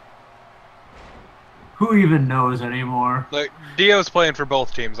 Who even knows anymore? Like, Dio's playing for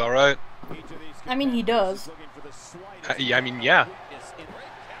both teams, alright? I mean, he does. Yeah, I mean, yeah.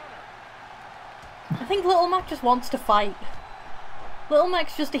 I think Little Mac just wants to fight. Little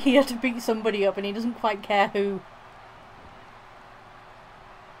Mac's just here to beat somebody up and he doesn't quite care who.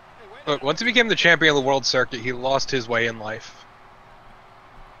 Look, once he became the champion of the world circuit, he lost his way in life.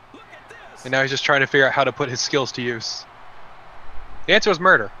 And now he's just trying to figure out how to put his skills to use. The answer was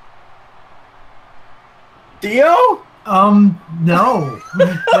murder. Dio? No.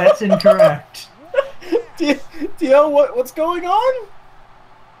 That's incorrect. Dio, what's going on?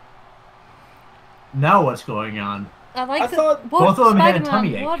 Now what's going on? I like I that. thought both of them had a Spider-Man,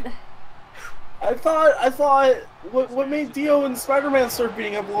 tummy ache. what? I thought, what made Dio and Spider-Man start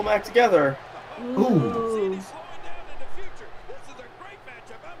beating up Little Mac together? Ooh.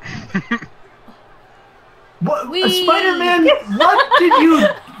 What? Wee. Spider-Man? What did you...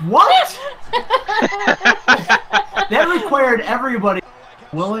 What? That required everybody,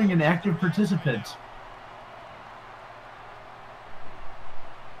 willing and active participants.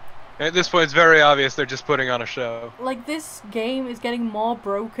 At this point, it's very obvious they're just putting on a show. Like, this game is getting more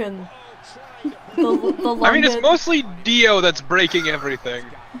broken. The longer... I mean, it's mostly Dio that's breaking everything.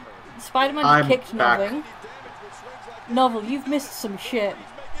 Spider-Man I'm kicked back. nothing. Novel, you've missed some shit.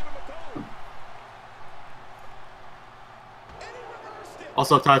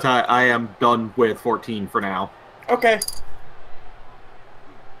 Also, Tata, I am done with 14 for now. Okay.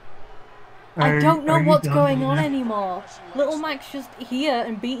 I don't know Are you what's done going with on that? anymore. Little Mac's just here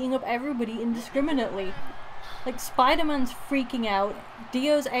and beating up everybody indiscriminately. Like, Spider-Man's freaking out.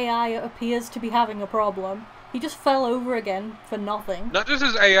 Dio's AI appears to be having a problem. He just fell over again for nothing. Not just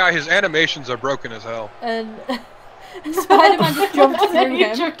his AI, his animations are broken as hell. And Spider-Man just jumped through He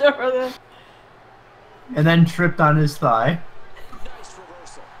him. tripped over them. And then tripped on his thigh.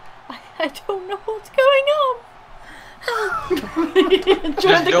 I don't know what's going on.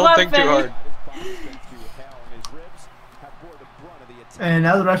 Just don't think too hard. And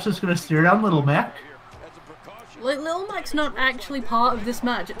now the ref's just gonna stare down Little Mac. Like, Little Mac's not actually part of this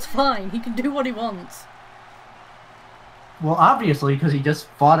match. It's fine. He can do what he wants. Well, obviously, because he just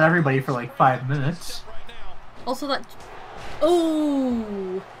fought everybody for like 5 minutes. Also, that...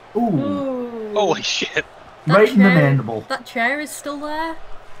 Ooh. Ooh. Ooh. Holy shit. That Right in the chair- mandible. That chair is still there.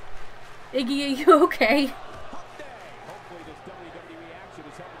 Iggy, are you okay?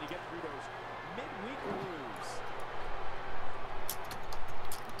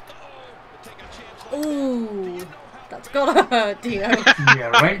 Ooh. That's gotta hurt, Dio. Yeah,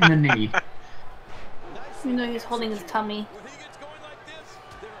 right in the knee. You know he's holding his tummy.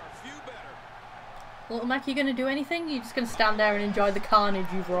 Little Mac, you gonna do anything? You're just gonna stand there and enjoy the carnage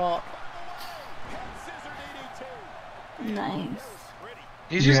you've wrought. Nice.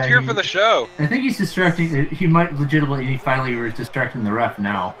 He's just here for the show. I think he's distracting. He might legitimately. He finally was distracting the ref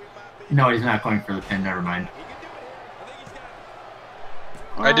now. No, he's not going for the pin. Never mind.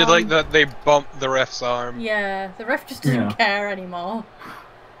 I did like that they bumped the ref's arm. Yeah, the ref just doesn't care anymore.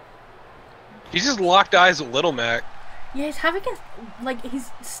 He's just locked eyes with Little Mac. Yeah, he's having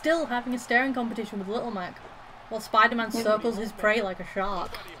he's still having a staring competition with Little Mac, while Spider-Man circles his prey like a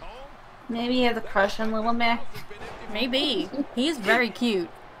shark. Maybe he has a crush on Little Mac. Maybe. He is very cute.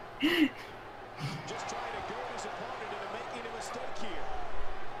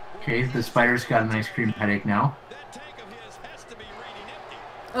 Okay, the spider's got an ice cream headache now.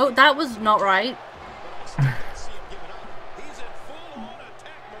 Oh, that was not right.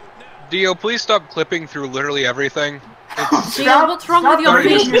 Dio, please stop clipping through literally everything. Dio, what's wrong with your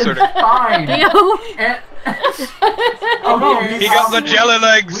feet? Fine. Dio! Okay, he got the jelly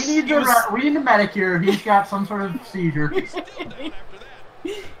legs! We need the medic here. He's got some sort of seizure.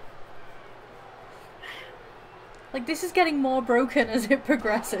 Like, this is getting more broken as it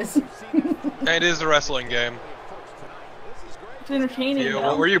progresses. It is a wrestling game. It's entertaining, Dio, though.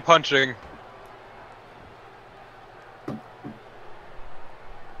 what were you punching?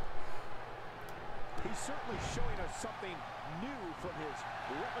 He's certainly showing us something new from his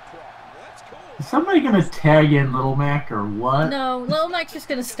repertoire. That's cool. Is somebody gonna tag in Little Mac or what? No, Little Mac's just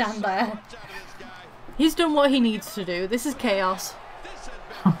gonna stand there. He's done what he needs to do. This is chaos.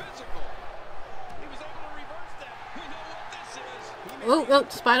 Oh,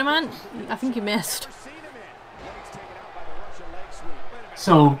 Spider-Man, I think you missed.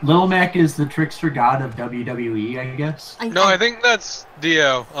 So, Little Mac is the trickster god of WWE, I guess? I think that's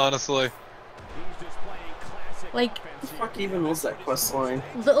Dio, honestly. Like, What the fuck even was that quest line?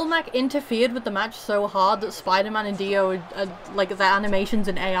 Little Mac interfered with the match so hard that Spider-Man and Dio, like, their animations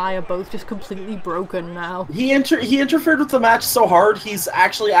and AI are both just completely broken now. He interfered with the match so hard, he's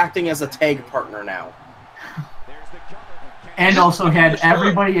actually acting as a tag partner now. And also had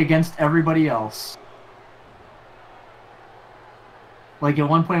everybody against everybody else. Like at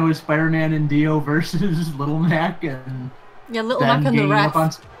one point it was Spider-Man and Dio versus Little Mac and... Yeah, Little Mac and the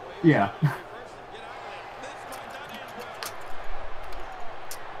ref. Yeah.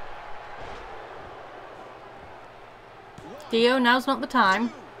 Dio, now's not the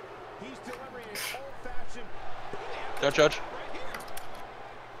time. Don't judge.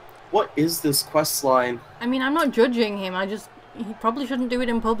 What is this quest line? I mean, I'm not judging him, he probably shouldn't do it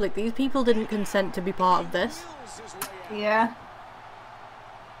in public. These people didn't consent to be part of this. Yeah.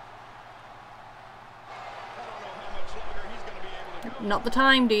 Not the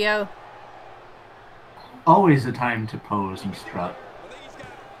time, Dio. Always a time to pose and strut.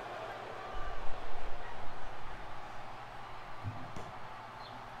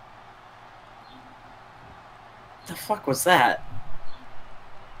 The fuck was that?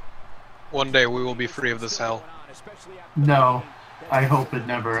 One day we will be free of this hell. No, I hope it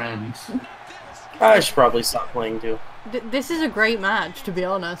never ends. I should probably stop playing too. This is a great match, to be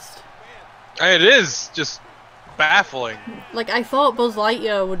honest. It is just baffling. Like, I thought Buzz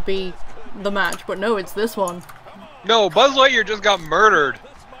Lightyear would be the match, but no, it's this one. No, Buzz Lightyear just got murdered.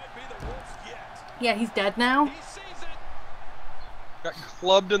 Yeah, he's dead now. Got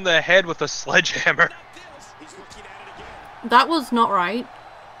clubbed in the head with a sledgehammer. That was not right.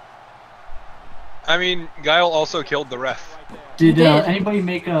 I mean, Guile also killed the ref. Did anybody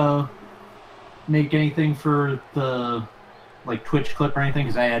make anything for the Twitch clip or anything?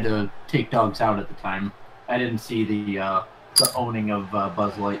 Because I had to take dogs out at the time. I didn't see the owning of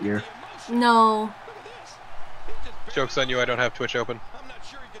Buzz Lightyear. No. Joke's on you, I don't have Twitch open.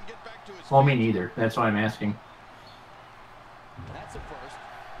 Well, me neither. That's why I'm asking.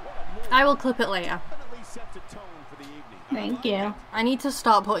 I will clip it later. Thank you. I need to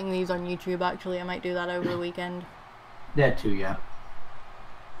start putting these on YouTube, actually. I might do that over the weekend. That too, yeah.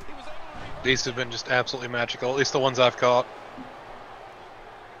 These have been just absolutely magical, at least the ones I've caught.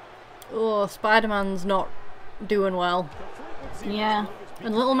 Oh, Spider-Man's not doing well. Yeah.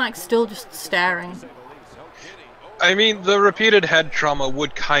 And Little Mac's still just staring. I mean, the repeated head trauma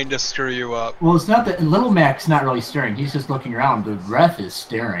would kind of screw you up. Well, it's not that Little Mac's not really staring. He's just looking around. The ref is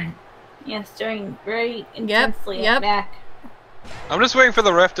staring. Yeah, staring very intensely Yep. at Mac. I'm just waiting for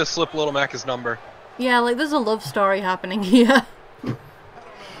the ref to slip Little Mac his number. Yeah, like, there's a love story happening here.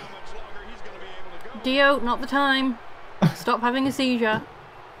 Dio, not the time. Stop having a seizure.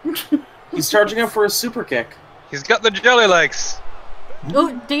 He's charging up for a super kick. He's got the jelly legs.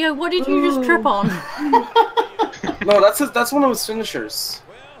 Oh, Dio, what did you just trip on? No, that's one of his finishers.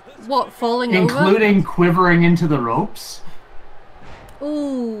 What, falling over? Including quivering into the ropes?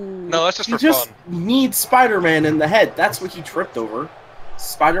 Ooh. No, that's just He for just fun. needs Spider-Man in the head. That's what he tripped over.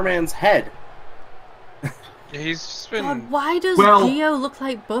 Spider-Man's head. He's just been. God, why does Well- Dio look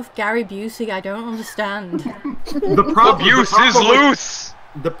like buff Gary Busey? I don't understand. Abuse is loose!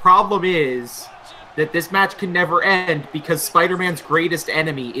 The problem is that this match can never end because Spider-Man's greatest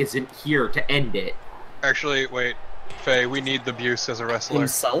enemy isn't here to end it. Actually, wait. Faye, we need the Buse as a wrestler.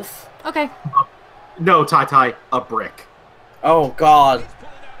 Himself? Okay. No, Tai, a brick. Oh, God.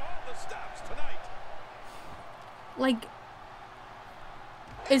 Like,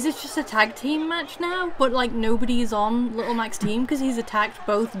 is this just a tag team match now? But, like, nobody's on Little Mac's team because he's attacked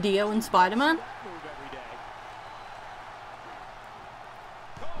both Dio and Spider-Man?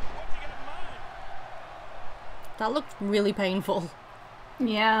 That looked really painful.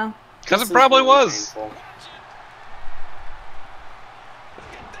 Yeah. Because This it is probably really was. painful.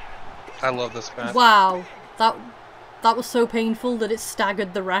 I love this match. Wow. That was so painful that it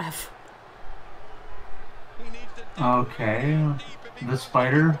staggered the ref. Okay. The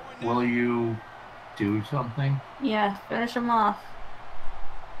spider, will you do something? Yeah, finish him off.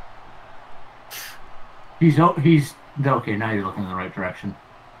 He's okay, now you're looking in the right direction.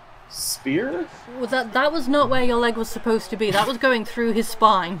 Spear? Well, that was not where your leg was supposed to be. That was going through his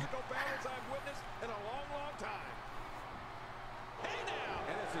spine.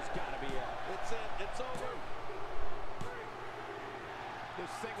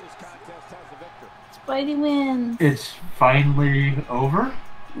 Spidey wins. It's finally over?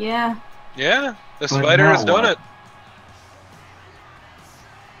 Yeah. Yeah, the But spider now has done what?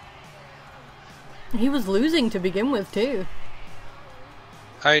 it. He was losing to begin with, too.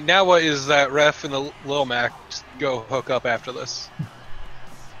 Alright, now what is that ref and the Lil Mac just go hook up after this?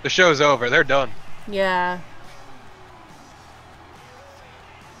 The show's over, they're done. Yeah.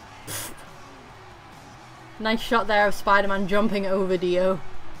 Nice shot there of Spider-Man jumping over Dio.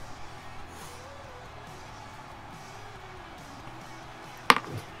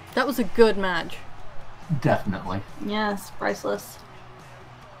 That was a good match. Definitely. Yes, priceless.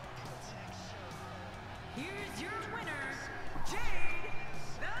 Here's your winner,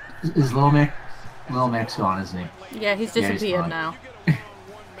 Jade. Is Lil Mac's gone, isn't he? Yeah, he's Yeah, he's disappeared gone. now.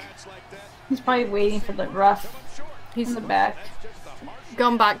 He's probably waiting for the ref He's in the back.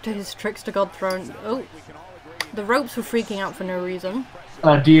 gone back to his Trickster God throne. Oh, the ropes were freaking out for no reason.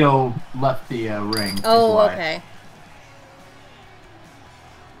 Dio left the ring. is Oh, why. okay.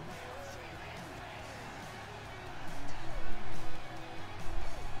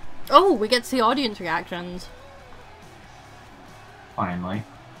 Oh, we get to see audience reactions. Finally.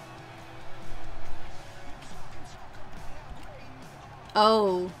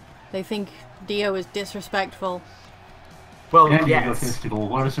 Oh, they think Dio is disrespectful. Well, And yes. egotistical.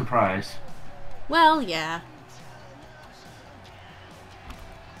 What a surprise. Well, yeah.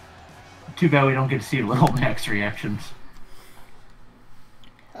 Too bad we don't get to see Little Mac's reactions.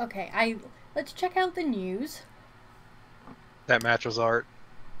 Okay, let's check out the news. That match was art.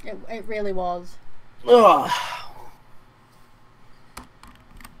 It really was. Ugh.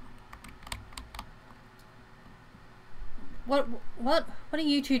 What are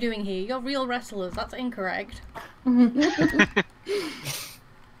you two doing here? You're real wrestlers. That's incorrect. News.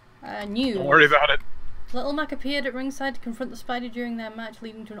 Don't worry about it. Little Mac appeared at ringside to confront the Spider during their match,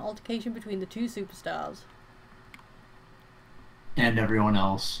 leading to an altercation between the two superstars. And everyone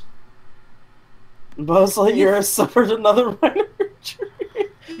else. Buzz Lightyear suffered another minor injury.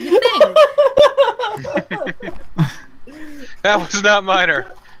 You think? That was not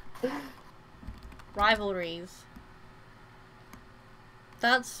minor. Rivalries.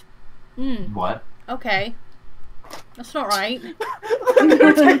 That's... What? okay. That's not right.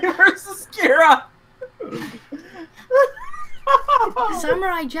 Undertaker versus Kira.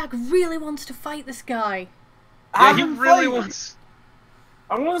 Samurai Jack really wants to fight this guy. Yeah, Have he him really fight. wants.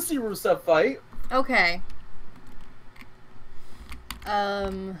 I want to see Rusev fight. Okay.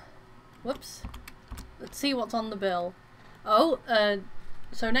 Whoops. Let's see what's on the bill. Oh,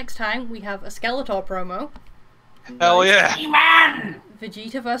 so next time we have a Skeletor promo. Hell yeah.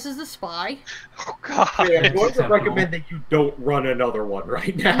 Vegeta versus the Spy. Oh god. Hey, I'm going to acceptable. recommend that you don't run another one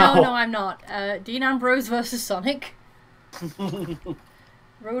right now. No, I'm not. Dean Ambrose versus Sonic.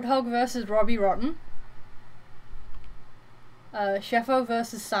 Roadhog versus Robbie Rotten. Sheffo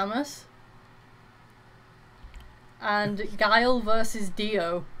versus Samus. And Guile versus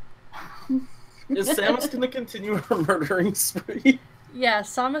Dio. Is Samus going to continue her murdering spree? Yeah,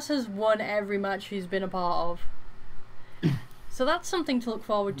 Samus has won every match she's been a part of. So that's something to look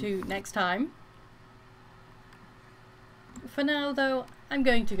forward to next time. For now, though, I'm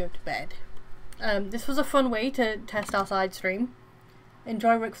going to go to bed. This was a fun way to test our side stream.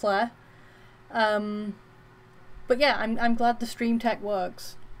 Enjoy Ric Flair. But yeah, I'm glad the stream tech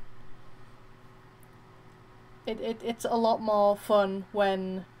works. It's a lot more fun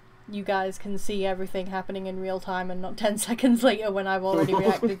when you guys can see everything happening in real time and not 10 seconds later when I've already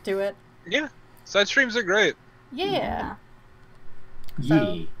reacted to it. Yeah, side streams are great. Yeah.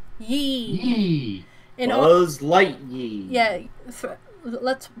 Yee. Yee. Buzz Light Yee. Yeah,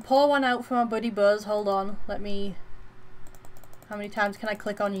 let's pour one out for my buddy Buzz. Hold on, let me... How many times can I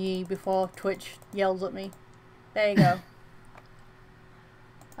click on Yee before Twitch yells at me? There you go.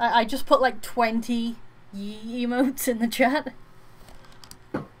 I just put like 20 Yee emotes in the chat.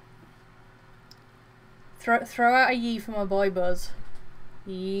 Throw out a Yee for my boy Buzz.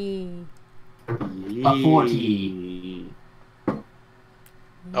 Yee. A 40.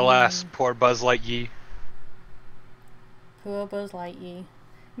 Alas, poor Buzz Lightyear. Poor Buzz Lightyear.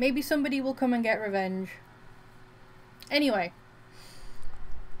 Maybe somebody will come and get revenge. Anyway.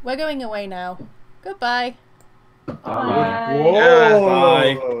 We're going away now. Goodbye. Bye. Whoa.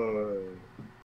 Bye.